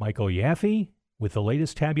 Michael Yaffee with the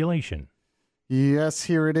latest tabulation. Yes,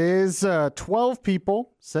 here it is. 12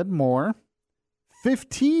 people said more,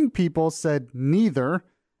 15 people said neither,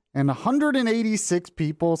 and 186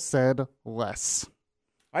 people said less.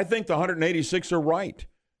 I think the 186 are right.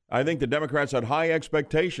 I think the Democrats had high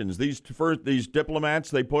expectations. These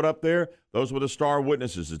diplomats they put up there, those were the star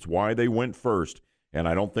witnesses. It's why they went first. And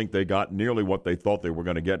I don't think they got nearly what they thought they were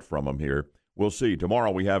going to get from them here. We'll see.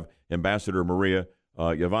 Tomorrow we have Ambassador Maria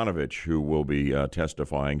Yovanovitch, who will be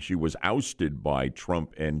testifying. She was ousted by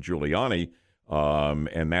Trump and Giuliani,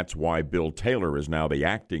 and that's why Bill Taylor is now the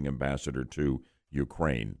acting ambassador to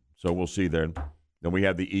Ukraine. So we'll see then. Then we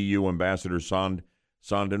have the EU ambassador,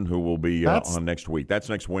 Sondland, who will be on next week. That's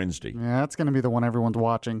next Wednesday. Yeah, that's going to be the one everyone's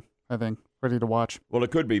watching, I think, ready to watch. Well, it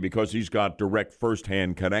could be because he's got direct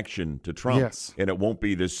first-hand connection to Trump. Yes. And it won't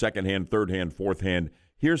be this second-hand, third-hand, fourth-hand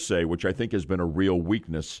hearsay, which I think has been a real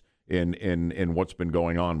weakness in what's been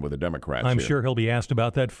going on with the Democrats. I'm sure he'll be asked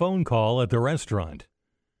about that phone call at the restaurant.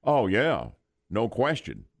 Oh, yeah. No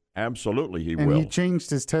question. Absolutely he will. And he changed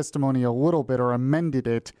his testimony a little bit or amended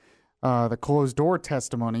it. The closed-door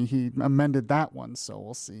testimony, he amended that one, so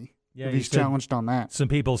we'll see if he's challenged on that. Some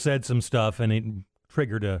people said some stuff, and it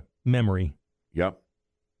triggered a memory. Yep.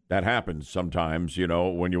 That happens sometimes,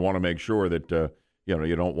 when you want to make sure that,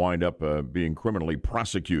 you don't wind up being criminally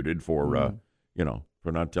prosecuted for,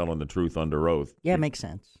 for not telling the truth under oath. Yeah, it makes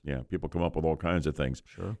sense. Yeah, people come up with all kinds of things.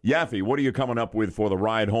 Sure. Yaffee, what are you coming up with for the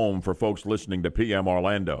ride home for folks listening to PM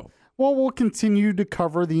Orlando? Well, we'll continue to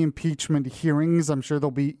cover the impeachment hearings. I'm sure there'll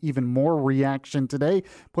be even more reaction today.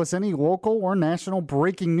 Plus, any local or national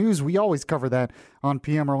breaking news, we always cover that on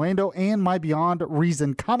PM Orlando and my Beyond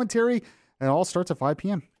Reason commentary. It all starts at 5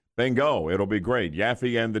 p.m. Bingo. It'll be great.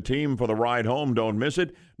 Yaffee and the team for the ride home. Don't miss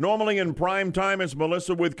it. Normally in prime time, it's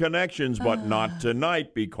Melissa with connections, but not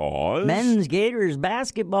tonight because... Men's Gators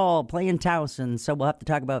basketball playing Towson, so we'll have to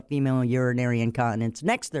talk about female urinary incontinence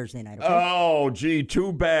next Thursday night. Okay? Oh, gee,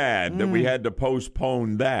 too bad that we had to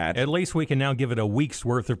postpone that. At least we can now give it a week's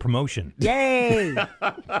worth of promotion. Yay!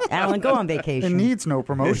 Alan, go on vacation. It needs no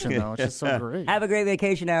promotion, though. It's just so great. Have a great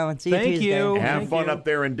vacation, Alan. See you Tuesday. Thank you. Have fun up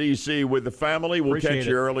there in D.C. with the family. We'll catch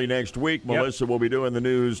you early next week. Melissa will be doing the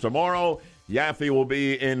news tomorrow. Yaffee will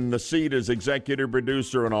be in the seat as executive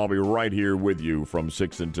producer, and I'll be right here with you from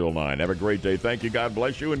 6 until 9. Have a great day. Thank you. God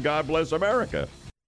bless you, and God bless America.